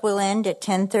workshop will end at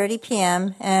 10:30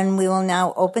 p.m., and we will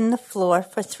now open the floor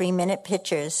for 3-minute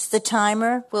pictures. The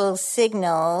timer will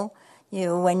signal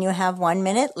you when you have 1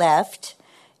 minute left.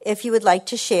 If you would like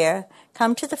to share,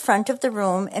 come to the front of the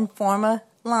room and form a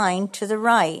line to the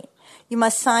right. You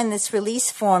must sign this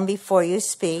release form before you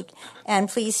speak, and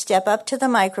please step up to the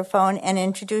microphone and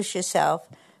introduce yourself.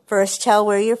 First, tell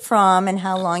where you're from and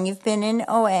how long you've been in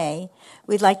OA.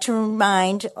 We'd like to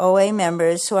remind OA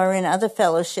members who are in other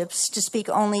fellowships to speak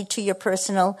only to your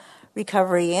personal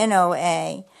recovery in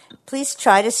OA. Please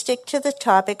try to stick to the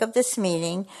topic of this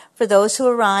meeting. For those who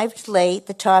arrived late,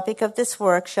 the topic of this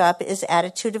workshop is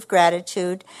attitude of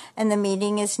gratitude, and the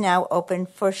meeting is now open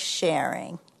for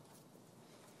sharing.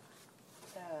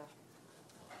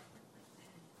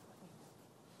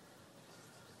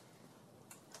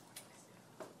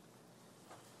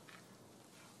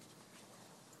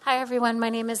 Hi, everyone. My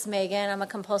name is Megan. I'm a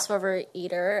compulsive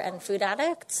overeater and food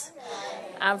addict.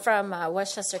 I'm from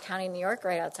Westchester County, New York,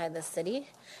 right outside the city.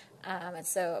 And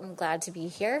so I'm glad to be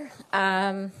here.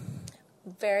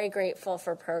 Very grateful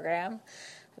for program.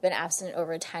 I've been abstinent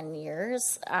over 10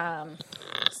 years.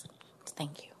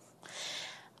 Thank you.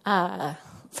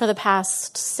 For the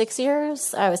past 6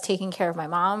 years, I was taking care of my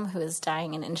mom, who was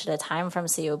dying an inch at a time from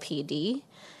COPD.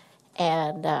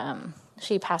 And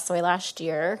she passed away last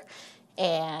year.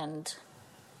 And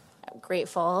I'm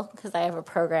grateful because I have a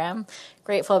program.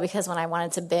 Grateful because when I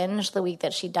wanted to binge the week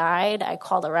that she died, I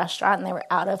called a restaurant and they were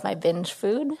out of my binge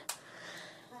food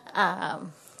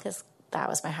because that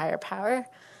was my higher power.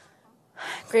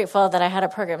 Grateful that I had a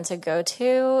program to go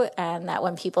to, and that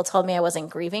when people told me I wasn't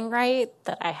grieving right,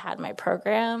 that I had my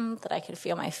program, that I could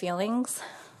feel my feelings.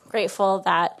 Grateful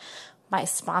that my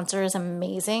sponsor is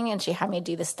amazing, and she had me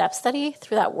do the step study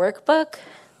through that workbook.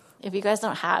 If you guys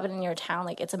don't have it in your town,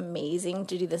 like, it's amazing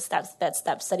to do that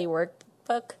step study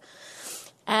workbook.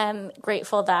 And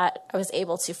grateful that I was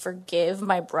able to forgive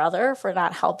my brother for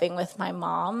not helping with my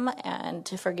mom, and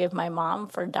to forgive my mom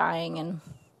for dying and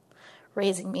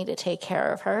raising me to take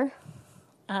care of her.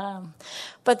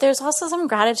 But there's also some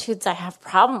gratitudes I have a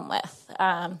problem with.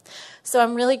 So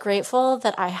I'm really grateful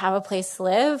that I have a place to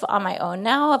live on my own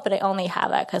now, but I only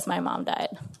have that because my mom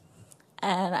died.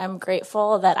 And I'm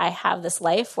grateful that I have this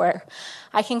life where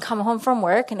I can come home from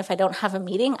work, and if I don't have a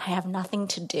meeting, I have nothing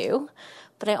to do.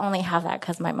 But I only have that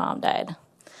because my mom died.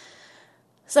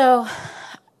 So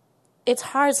it's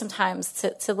hard sometimes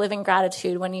to live in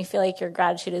gratitude when you feel like your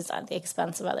gratitude is at the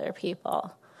expense of other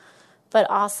people. But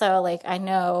also, like, I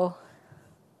know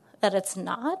that it's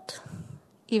not,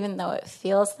 even though it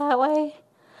feels that way.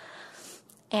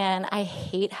 And I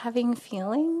hate having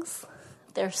feelings.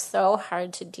 They're so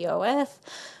hard to deal with.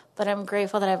 But I'm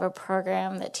grateful that I have a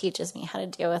program that teaches me how to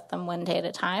deal with them one day at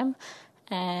a time.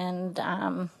 And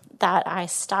that I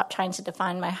stop trying to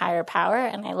define my higher power,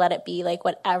 and I let it be like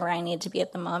whatever I need to be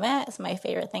at the moment. It's my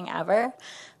favorite thing ever.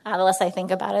 The less I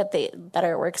think about it, the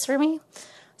better it works for me.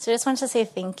 So I just wanted to say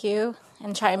thank you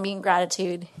and try and be in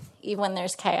gratitude even when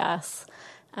there's chaos,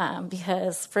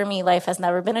 because for me, life has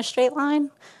never been a straight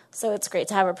line. So it's great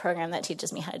to have a program that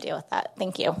teaches me how to deal with that.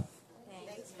 Thank you.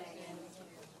 Thanks, Megan.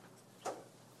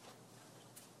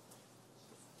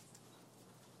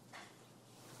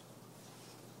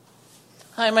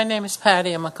 Hi, my name is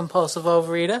Patty. I'm a compulsive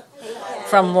overeater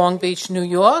from Long Beach, New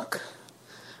York.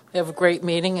 We have a great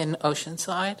meeting in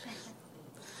Oceanside,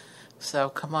 so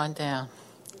come on down.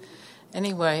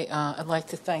 Anyway, I'd like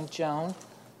to thank Joan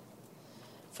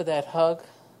for that hug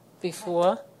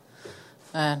before,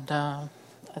 and I'd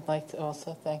like to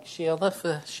also thank Sheila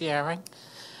for sharing.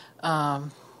 I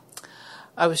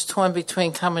was torn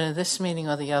between coming to this meeting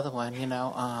or the other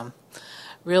one,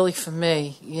 really for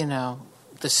me,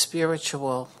 the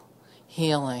spiritual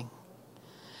healing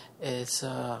is,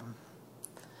 I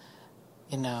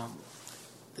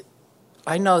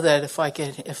know that if I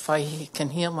can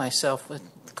heal myself with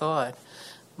God,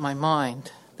 my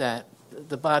mind, that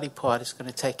the body part is going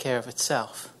to take care of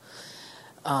itself.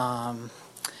 And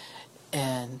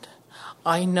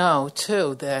I know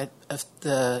too that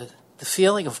the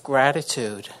feeling of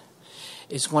gratitude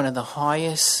is one of the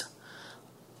highest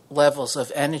levels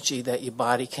of energy that your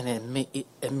body can emit,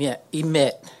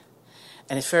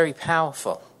 and it's very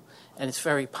powerful, and it's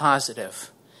very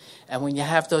positive. And when you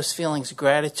have those feelings of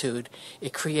gratitude,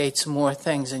 it creates more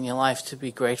things in your life to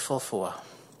be grateful for.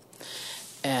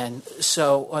 And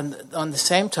so on the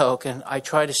same token, I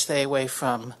try to stay away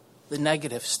from the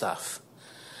negative stuff,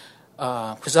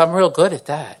 because I'm real good at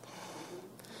that.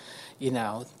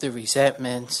 The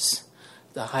resentments,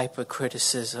 the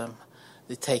hypercriticism,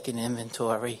 the taking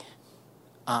inventory.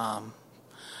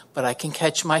 But I can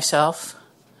catch myself,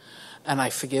 and I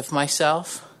forgive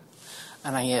myself,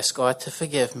 and I ask God to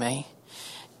forgive me,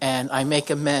 and I make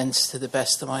amends to the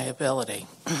best of my ability.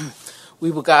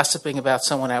 We were gossiping about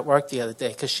someone at work the other day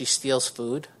because she steals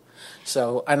food.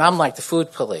 And I'm like the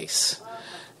food police.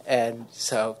 And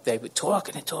so they were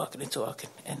talking, and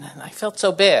then I felt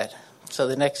so bad. So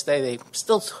the next day they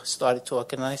still started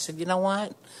talking, and I said, you know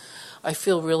what? I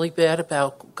feel really bad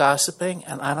about gossiping,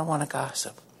 and I don't want to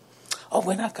gossip. Oh,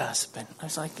 we're not gossiping. I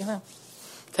was like,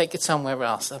 take it somewhere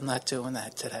else. I'm not doing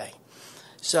that today.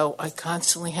 So I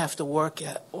constantly have to work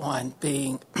on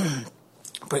bringing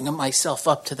myself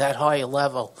up to that higher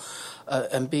level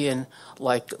and being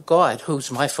like God,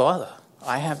 who's my Father.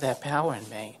 I have that power in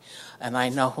me, and I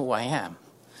know who I am.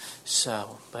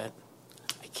 But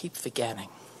I keep forgetting.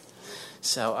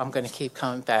 So I'm going to keep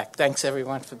coming back. Thanks,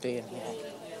 everyone, for being here.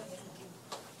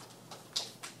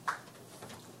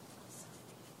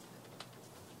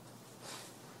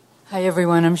 Hi,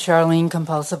 everyone. I'm Charlene,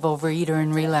 compulsive overeater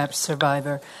and relapse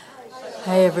survivor.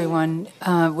 Hi, everyone.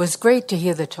 It was great to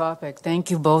hear the topic. Thank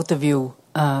you, both of you,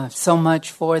 so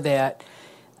much for that.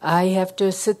 I have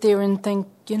to sit there and think,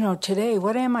 today,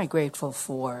 what am I grateful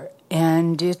for?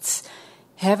 And it's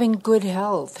having good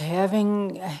health,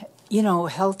 having,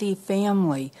 healthy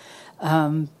family,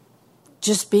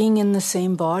 just being in the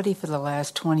same body for the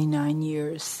last 29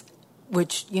 years,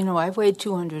 which, I weighed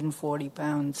 240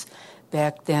 pounds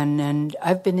back then, and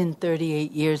I've been in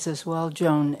 38 years as well,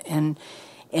 Joan,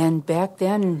 and back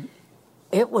then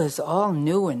it was all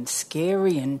new and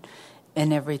scary and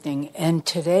everything. And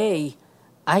today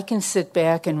I can sit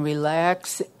back and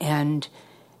relax and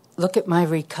look at my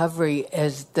recovery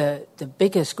as the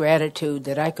biggest gratitude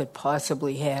that I could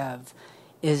possibly have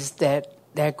is that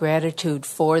gratitude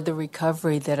for the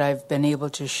recovery that I've been able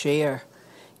to share,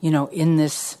 in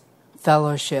this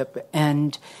fellowship,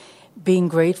 and being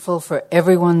grateful for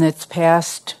everyone that's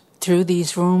passed through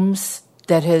these rooms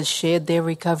that has shared their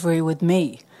recovery with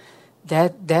me.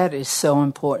 That is so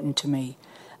important to me.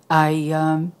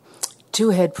 I,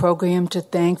 too, had Program to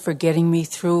thank for getting me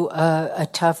through a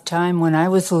tough time when I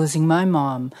was losing my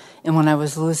mom and when I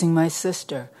was losing my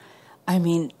sister. I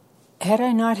mean, had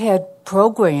I not had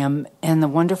Program and the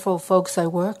wonderful folks I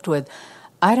worked with,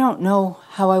 I don't know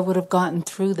how I would have gotten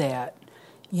through that,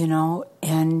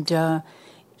 and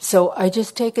so I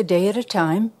just take a day at a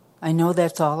time. I know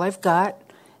that's all I've got.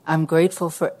 I'm grateful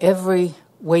for every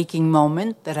waking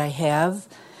moment that I have.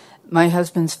 My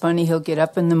husband's funny. He'll get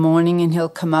up in the morning and he'll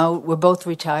come out. We're both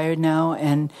retired now,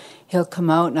 and he'll come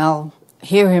out and I'll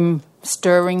hear him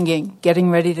stirring,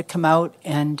 getting ready to come out.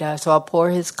 And so I'll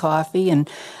pour his coffee and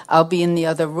I'll be in the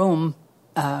other room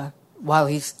while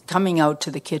he's coming out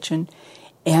to the kitchen.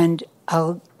 And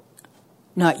I'll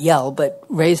not yell, but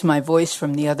raise my voice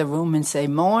from the other room and say,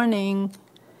 "Morning."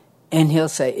 And he'll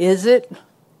say, "Is it?"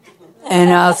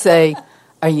 And I'll say,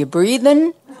 "Are you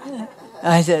breathing?"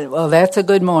 I said, "Well, that's a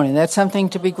good morning. That's something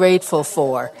to be grateful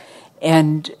for."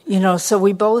 And, so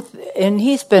we both, and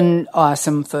he's been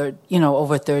awesome for,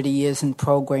 over 30 years in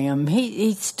Program.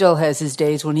 He still has his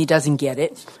days when he doesn't get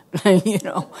it,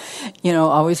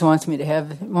 always wants me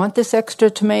to want this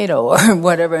extra tomato or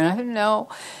whatever. And I don't know.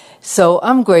 So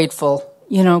I'm grateful,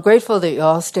 grateful that you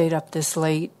all stayed up this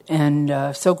late,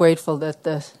 and so grateful that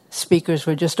the speakers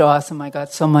were just awesome. I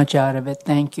got so much out of it.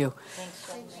 Thank you.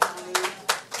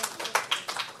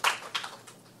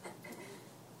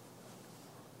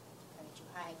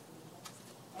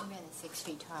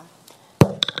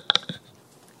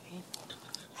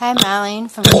 Hi, Marlene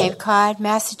from Cape Cod,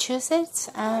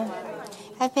 Massachusetts.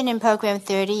 I've been in Program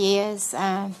 30 years.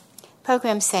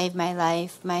 Program saved my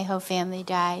life. My whole family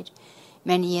died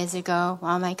many years ago.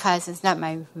 All my cousins, not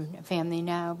my family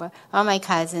now, but all my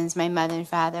cousins, my mother and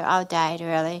father, all died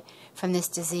early from this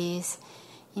disease.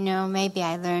 Maybe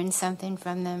I learned something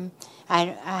from them.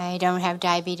 I don't have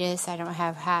diabetes. I don't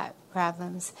have heart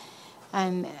problems.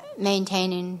 I'm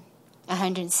maintaining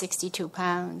 162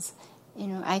 pounds.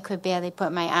 I could barely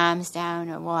put my arms down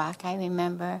or walk. I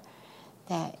remember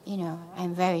that,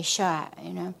 I'm very short,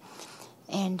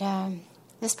 And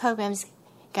this program's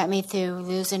got me through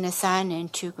losing a son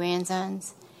and 2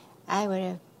 grandsons. I would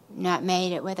have not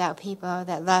made it without people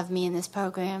that love me in this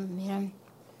program,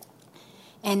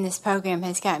 And this program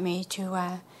has got me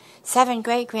to 7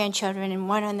 great-grandchildren and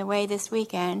 1 on the way this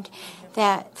weekend,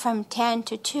 that from 10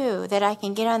 to 2 that I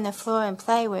can get on the floor and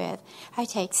play with. I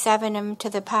take 7 of them to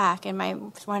the park, and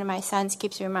one of my sons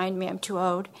keeps reminding me I'm too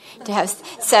old to have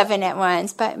 7 at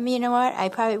once. But you know what? I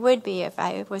probably would be if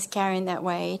I was carrying that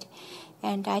weight.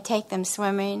 And I take them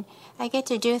swimming. I get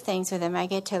to do things with them. I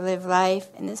get to live life,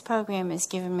 and this program has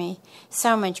given me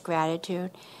so much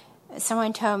gratitude.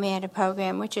 Someone told me at a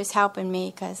program, which is helping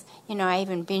me because, I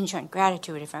even binge on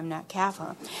gratitude if I'm not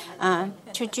careful,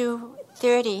 to do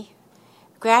 30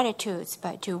 gratitudes,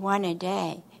 but do 1 a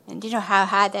day. And do you know how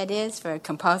hard that is for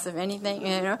compulsive anything,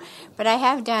 But I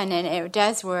have done, and it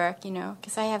does work,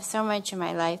 because I have so much in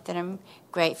my life that I'm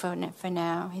grateful for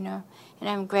now, And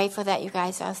I'm grateful that you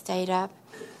guys all stayed up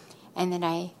and that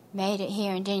I made it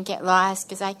here and didn't get lost,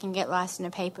 because I can get lost in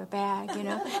a paper bag,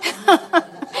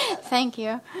 Thank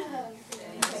you.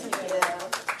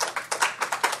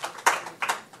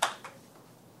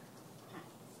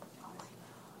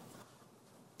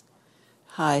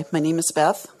 Hi, my name is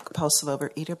Beth, compulsive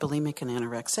overeater, bulimic, and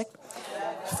anorexic,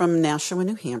 from Nashua,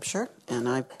 New Hampshire, and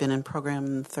I've been in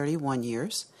Program 31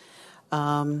 years.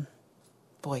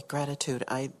 Gratitude.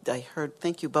 I heard,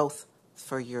 thank you both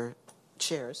for your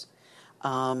shares.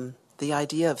 The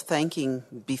idea of thanking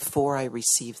before I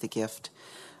receive the gift.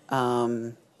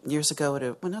 Years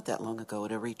ago, not that long ago,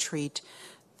 at a retreat,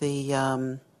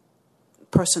 the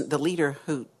leader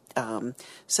who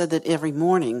said that every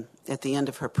morning at the end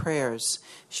of her prayers,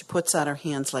 she puts out her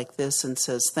hands like this and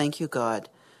says, "Thank you, God,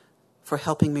 for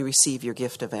helping me receive your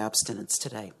gift of abstinence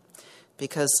today."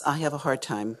 Because I have a hard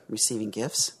time receiving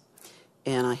gifts,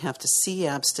 and I have to see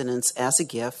abstinence as a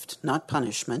gift, not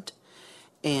punishment,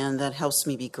 and that helps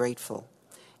me be grateful.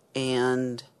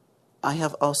 And I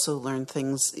have also learned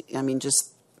things,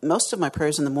 just most of my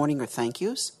prayers in the morning are thank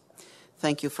yous.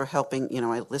 Thank you for helping,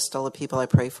 I list all the people I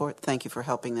pray for. Thank you for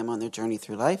helping them on their journey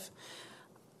through life.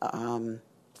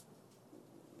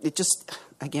 It just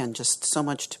so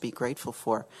much to be grateful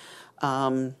for.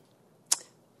 I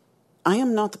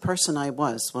am not the person I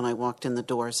was when I walked in the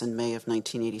doors in May of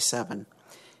 1987.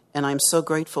 And I'm so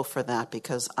grateful for that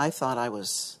because I thought I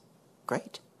was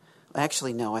great.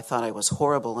 Actually, no, I thought I was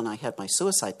horrible and I had my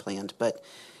suicide planned, but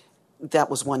that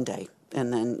was one day.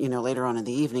 And then, later on in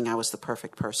the evening, I was the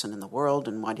perfect person in the world,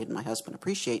 and why didn't my husband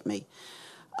appreciate me?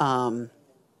 Poor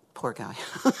guy.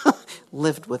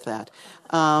 Lived with that.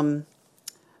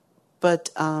 But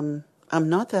I'm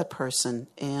not that person,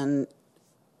 and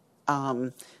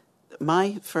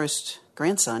my first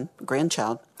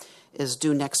grandchild, is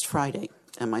due next Friday,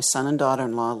 and my son and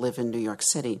daughter-in-law live in New York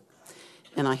City.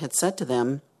 And I had said to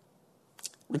them,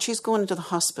 when she's going into the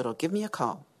hospital, give me a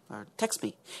call or text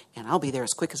me, and I'll be there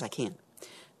as quick as I can.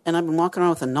 And I've been walking around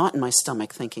with a knot in my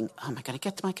stomach thinking, oh, am I going to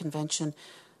get to my convention?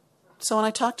 So when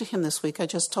I talked to him this week, I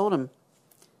just told him,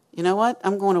 you know what?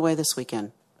 I'm going away this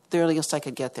weekend. The earliest I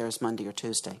could get there is Monday or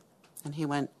Tuesday. And he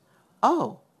went,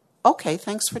 oh, okay,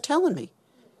 thanks for telling me.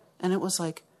 And it was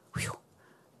like, whew,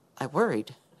 I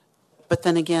worried. But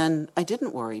then again, I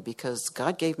didn't worry because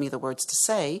God gave me the words to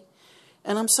say.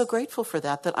 And I'm so grateful for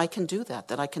that I can do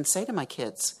that I can say to my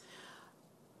kids,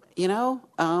 you're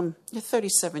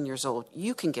 37 years old.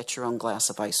 You can get your own glass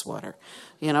of ice water,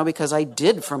 because I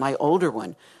did for my older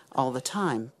one all the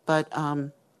time. But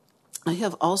I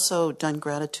have also done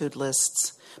gratitude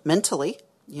lists mentally,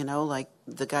 like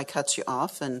the guy cuts you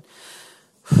off and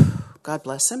God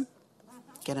bless him,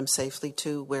 get him safely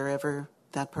to wherever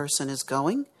that person is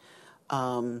going,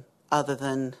 other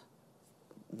than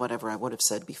whatever I would have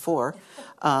said before.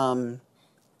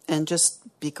 And just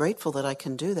be grateful that I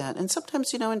can do that. And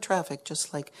sometimes, in traffic,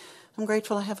 just like, I'm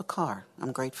grateful I have a car.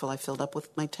 I'm grateful I filled up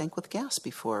with my tank with gas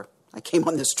before I came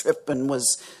on this trip and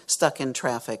was stuck in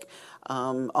traffic.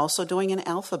 Also doing an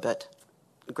alphabet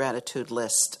gratitude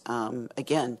list.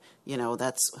 Again,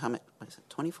 that's how many,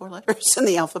 24 letters in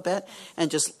the alphabet?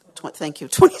 And just, thank you,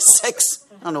 26.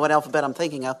 I don't know what alphabet I'm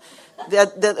thinking of.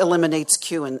 That eliminates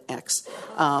Q and X.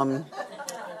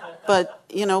 But,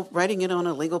 writing it on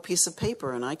a legal piece of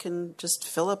paper, and I can just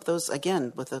fill up those,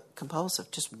 again, with a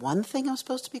compulsive. Just one thing I'm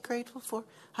supposed to be grateful for?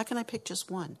 How can I pick just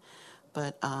one?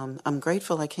 But I'm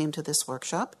grateful I came to this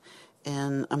workshop,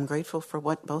 and I'm grateful for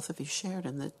what both of you shared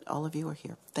and that all of you are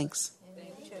here. Thanks.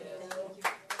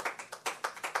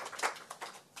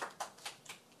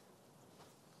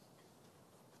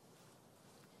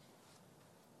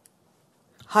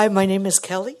 Hi, my name is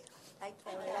Kelly. Hi,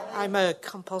 Kelly. I'm a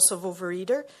compulsive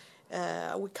overeater.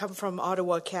 We come from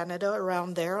Ottawa, Canada,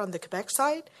 around there on the Quebec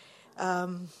side.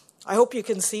 I hope you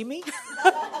can see me.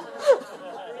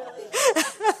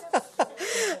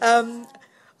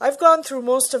 I've gone through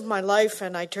most of my life,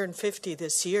 and I turned 50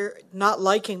 this year, not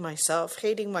liking myself,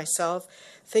 hating myself,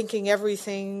 thinking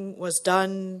everything was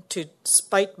done to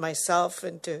spite myself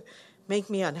and to make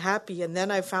me unhappy. And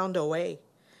then I found a way,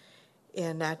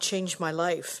 and that changed my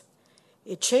life.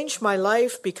 It changed my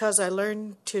life because I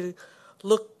learned to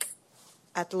look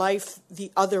at life the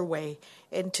other way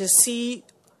and to see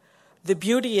the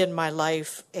beauty in my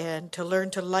life and to learn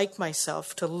to like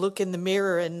myself, to look in the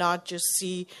mirror and not just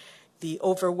see the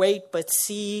overweight, but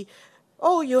see,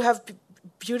 oh, you have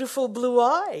beautiful blue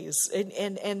eyes,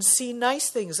 and see nice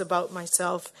things about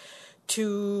myself. To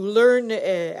learn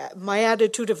my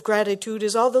attitude of gratitude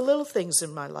is all the little things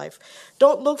in my life.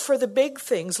 Don't look for the big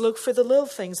things, look for the little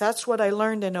things. That's what I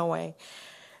learned in OA.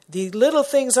 The little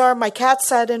things are my cat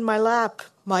sat in my lap.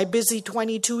 My busy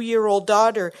 22-year-old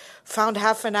daughter found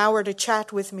half an hour to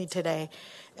chat with me today.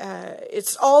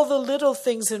 It's all the little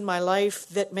things in my life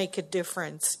that make a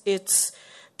difference. It's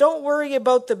don't worry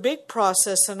about the big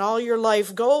process and all your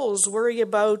life goals. Worry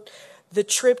about the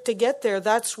trip to get there.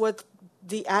 That's what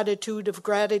the attitude of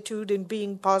gratitude and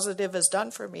being positive has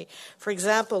done for me. For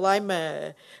example, I'm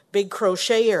a big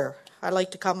crocheter. I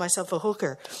like to call myself a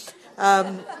hooker.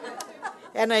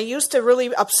 And it used to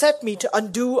really upset me to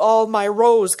undo all my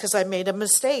rows because I made a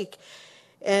mistake.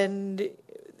 And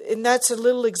that's a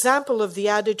little example of the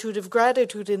attitude of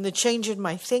gratitude and the change in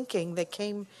my thinking that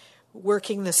came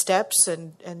working the steps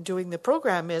and doing the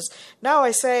program is now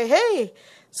I say, hey,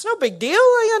 it's no big deal.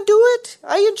 I undo it.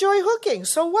 I enjoy hooking.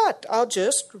 So what? I'll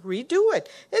just redo it.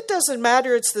 It doesn't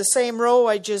matter. It's the same row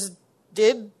I just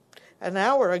did an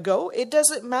hour ago. It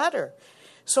doesn't matter.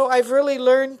 So I've really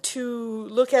learned to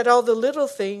look at all the little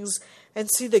things and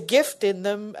see the gift in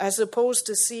them as opposed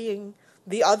to seeing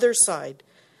the other side.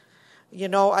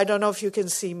 I don't know if you can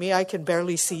see me. I can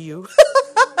barely see you.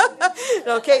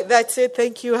 Okay, that's it.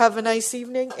 Thank you. Have a nice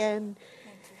evening and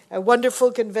a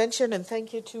wonderful convention. And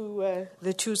thank you to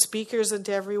the two speakers and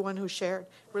to everyone who shared.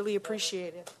 Really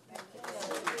appreciate it.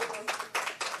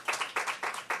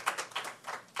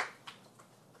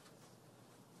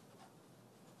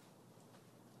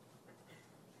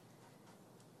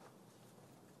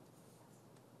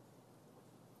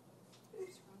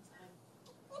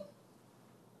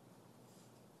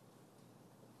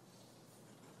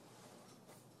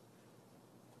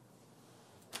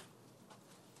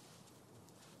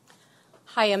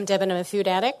 Hi, I'm Deb, and I'm a food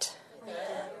addict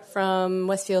from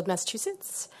Westfield,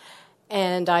 Massachusetts.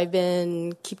 And I've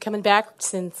been keep coming back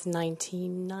since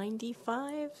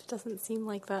 1995. Doesn't seem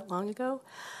like that long ago.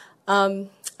 I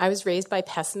was raised by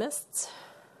pessimists,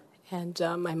 and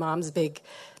my mom's a big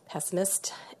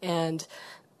pessimist. And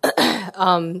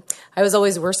I was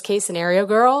always worst case scenario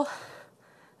girl.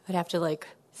 I'd have to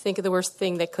think of the worst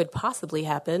thing that could possibly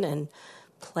happen and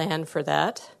plan for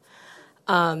that.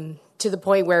 To the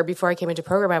point where before I came into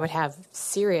program, I would have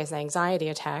serious anxiety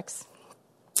attacks.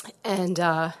 And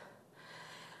I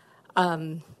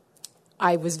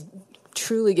was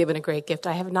truly given a great gift.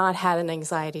 I have not had an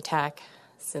anxiety attack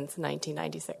since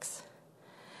 1996.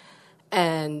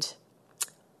 And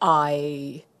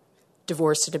I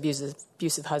divorced an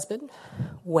abusive husband,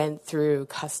 went through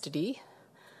custody,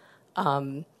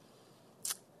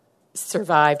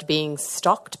 survived being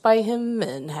stalked by him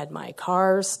and had my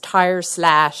car's tires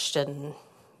slashed and,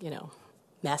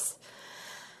 mess.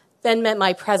 Then met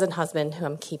my present husband, who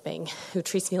I'm keeping, who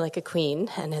treats me like a queen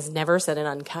and has never said an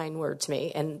unkind word to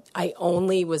me. And I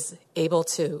only was able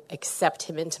to accept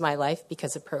him into my life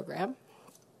because of program.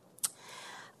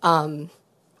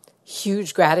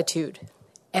 Huge gratitude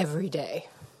every day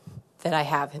that I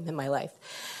have him in my life.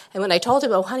 And when I told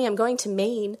him, oh, honey, I'm going to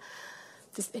Maine,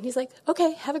 and he's like,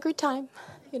 okay, have a great time.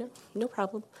 No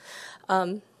problem.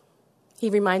 He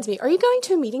reminds me, are you going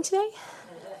to a meeting today?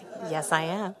 Yes,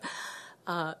 I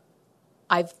am.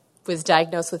 I was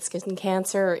diagnosed with skin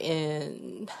cancer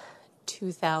in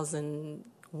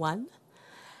 2001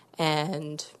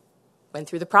 and went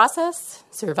through the process,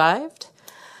 survived,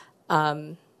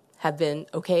 have been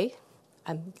okay.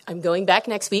 I'm going back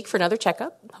next week for another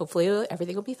checkup. Hopefully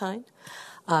everything will be fine.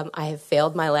 I have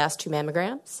failed my last 2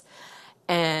 mammograms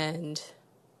and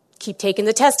keep taking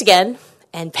the test again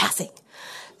and passing.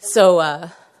 So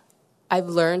I've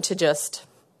learned to just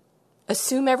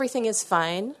assume everything is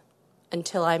fine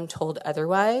until I'm told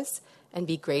otherwise, and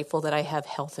be grateful that I have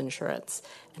health insurance.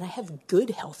 And I have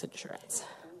good health insurance.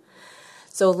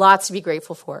 So lots to be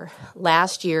grateful for.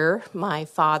 Last year, my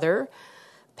father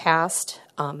passed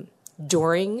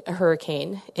during a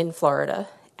hurricane in Florida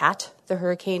at the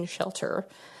hurricane shelter,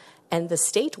 and the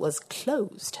state was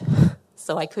closed.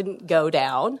 So I couldn't go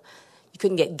down. You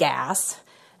couldn't get gas.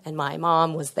 And my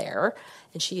mom was there,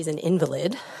 and she's an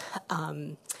invalid.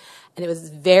 And it was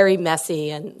very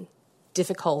messy and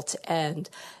difficult, and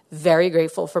very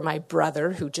grateful for my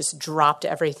brother, who just dropped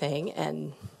everything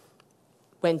and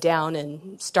went down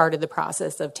and started the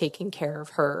process of taking care of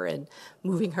her and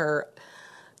moving her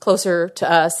closer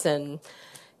to us. And,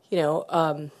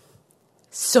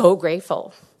 so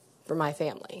grateful for my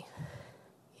family,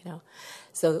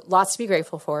 So lots to be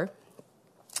grateful for,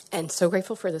 and so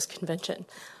grateful for this convention.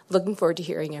 Looking forward to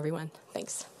hearing everyone.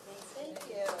 Thanks. Thank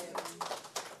you.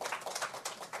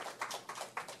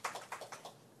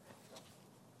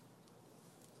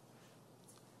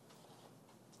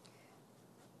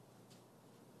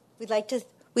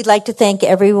 We'd like to thank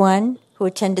everyone who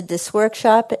attended this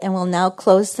workshop, and we'll now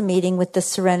close the meeting with the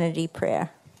Serenity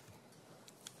Prayer.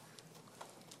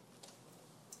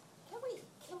 Can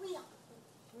we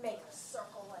make a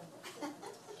circle and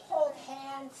hold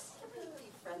hands?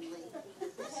 Really friendly. Make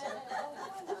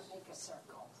a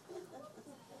circle.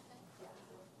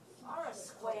 Or a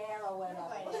square or whatever.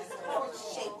 What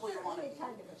shape we want it.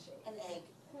 An egg.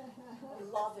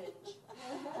 Lovage.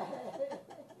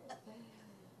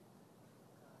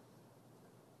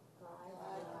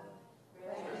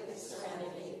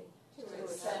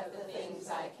 Accept the things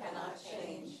I cannot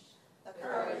change, the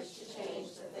courage to change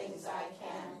the things I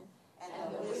can, and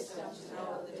the wisdom to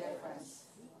know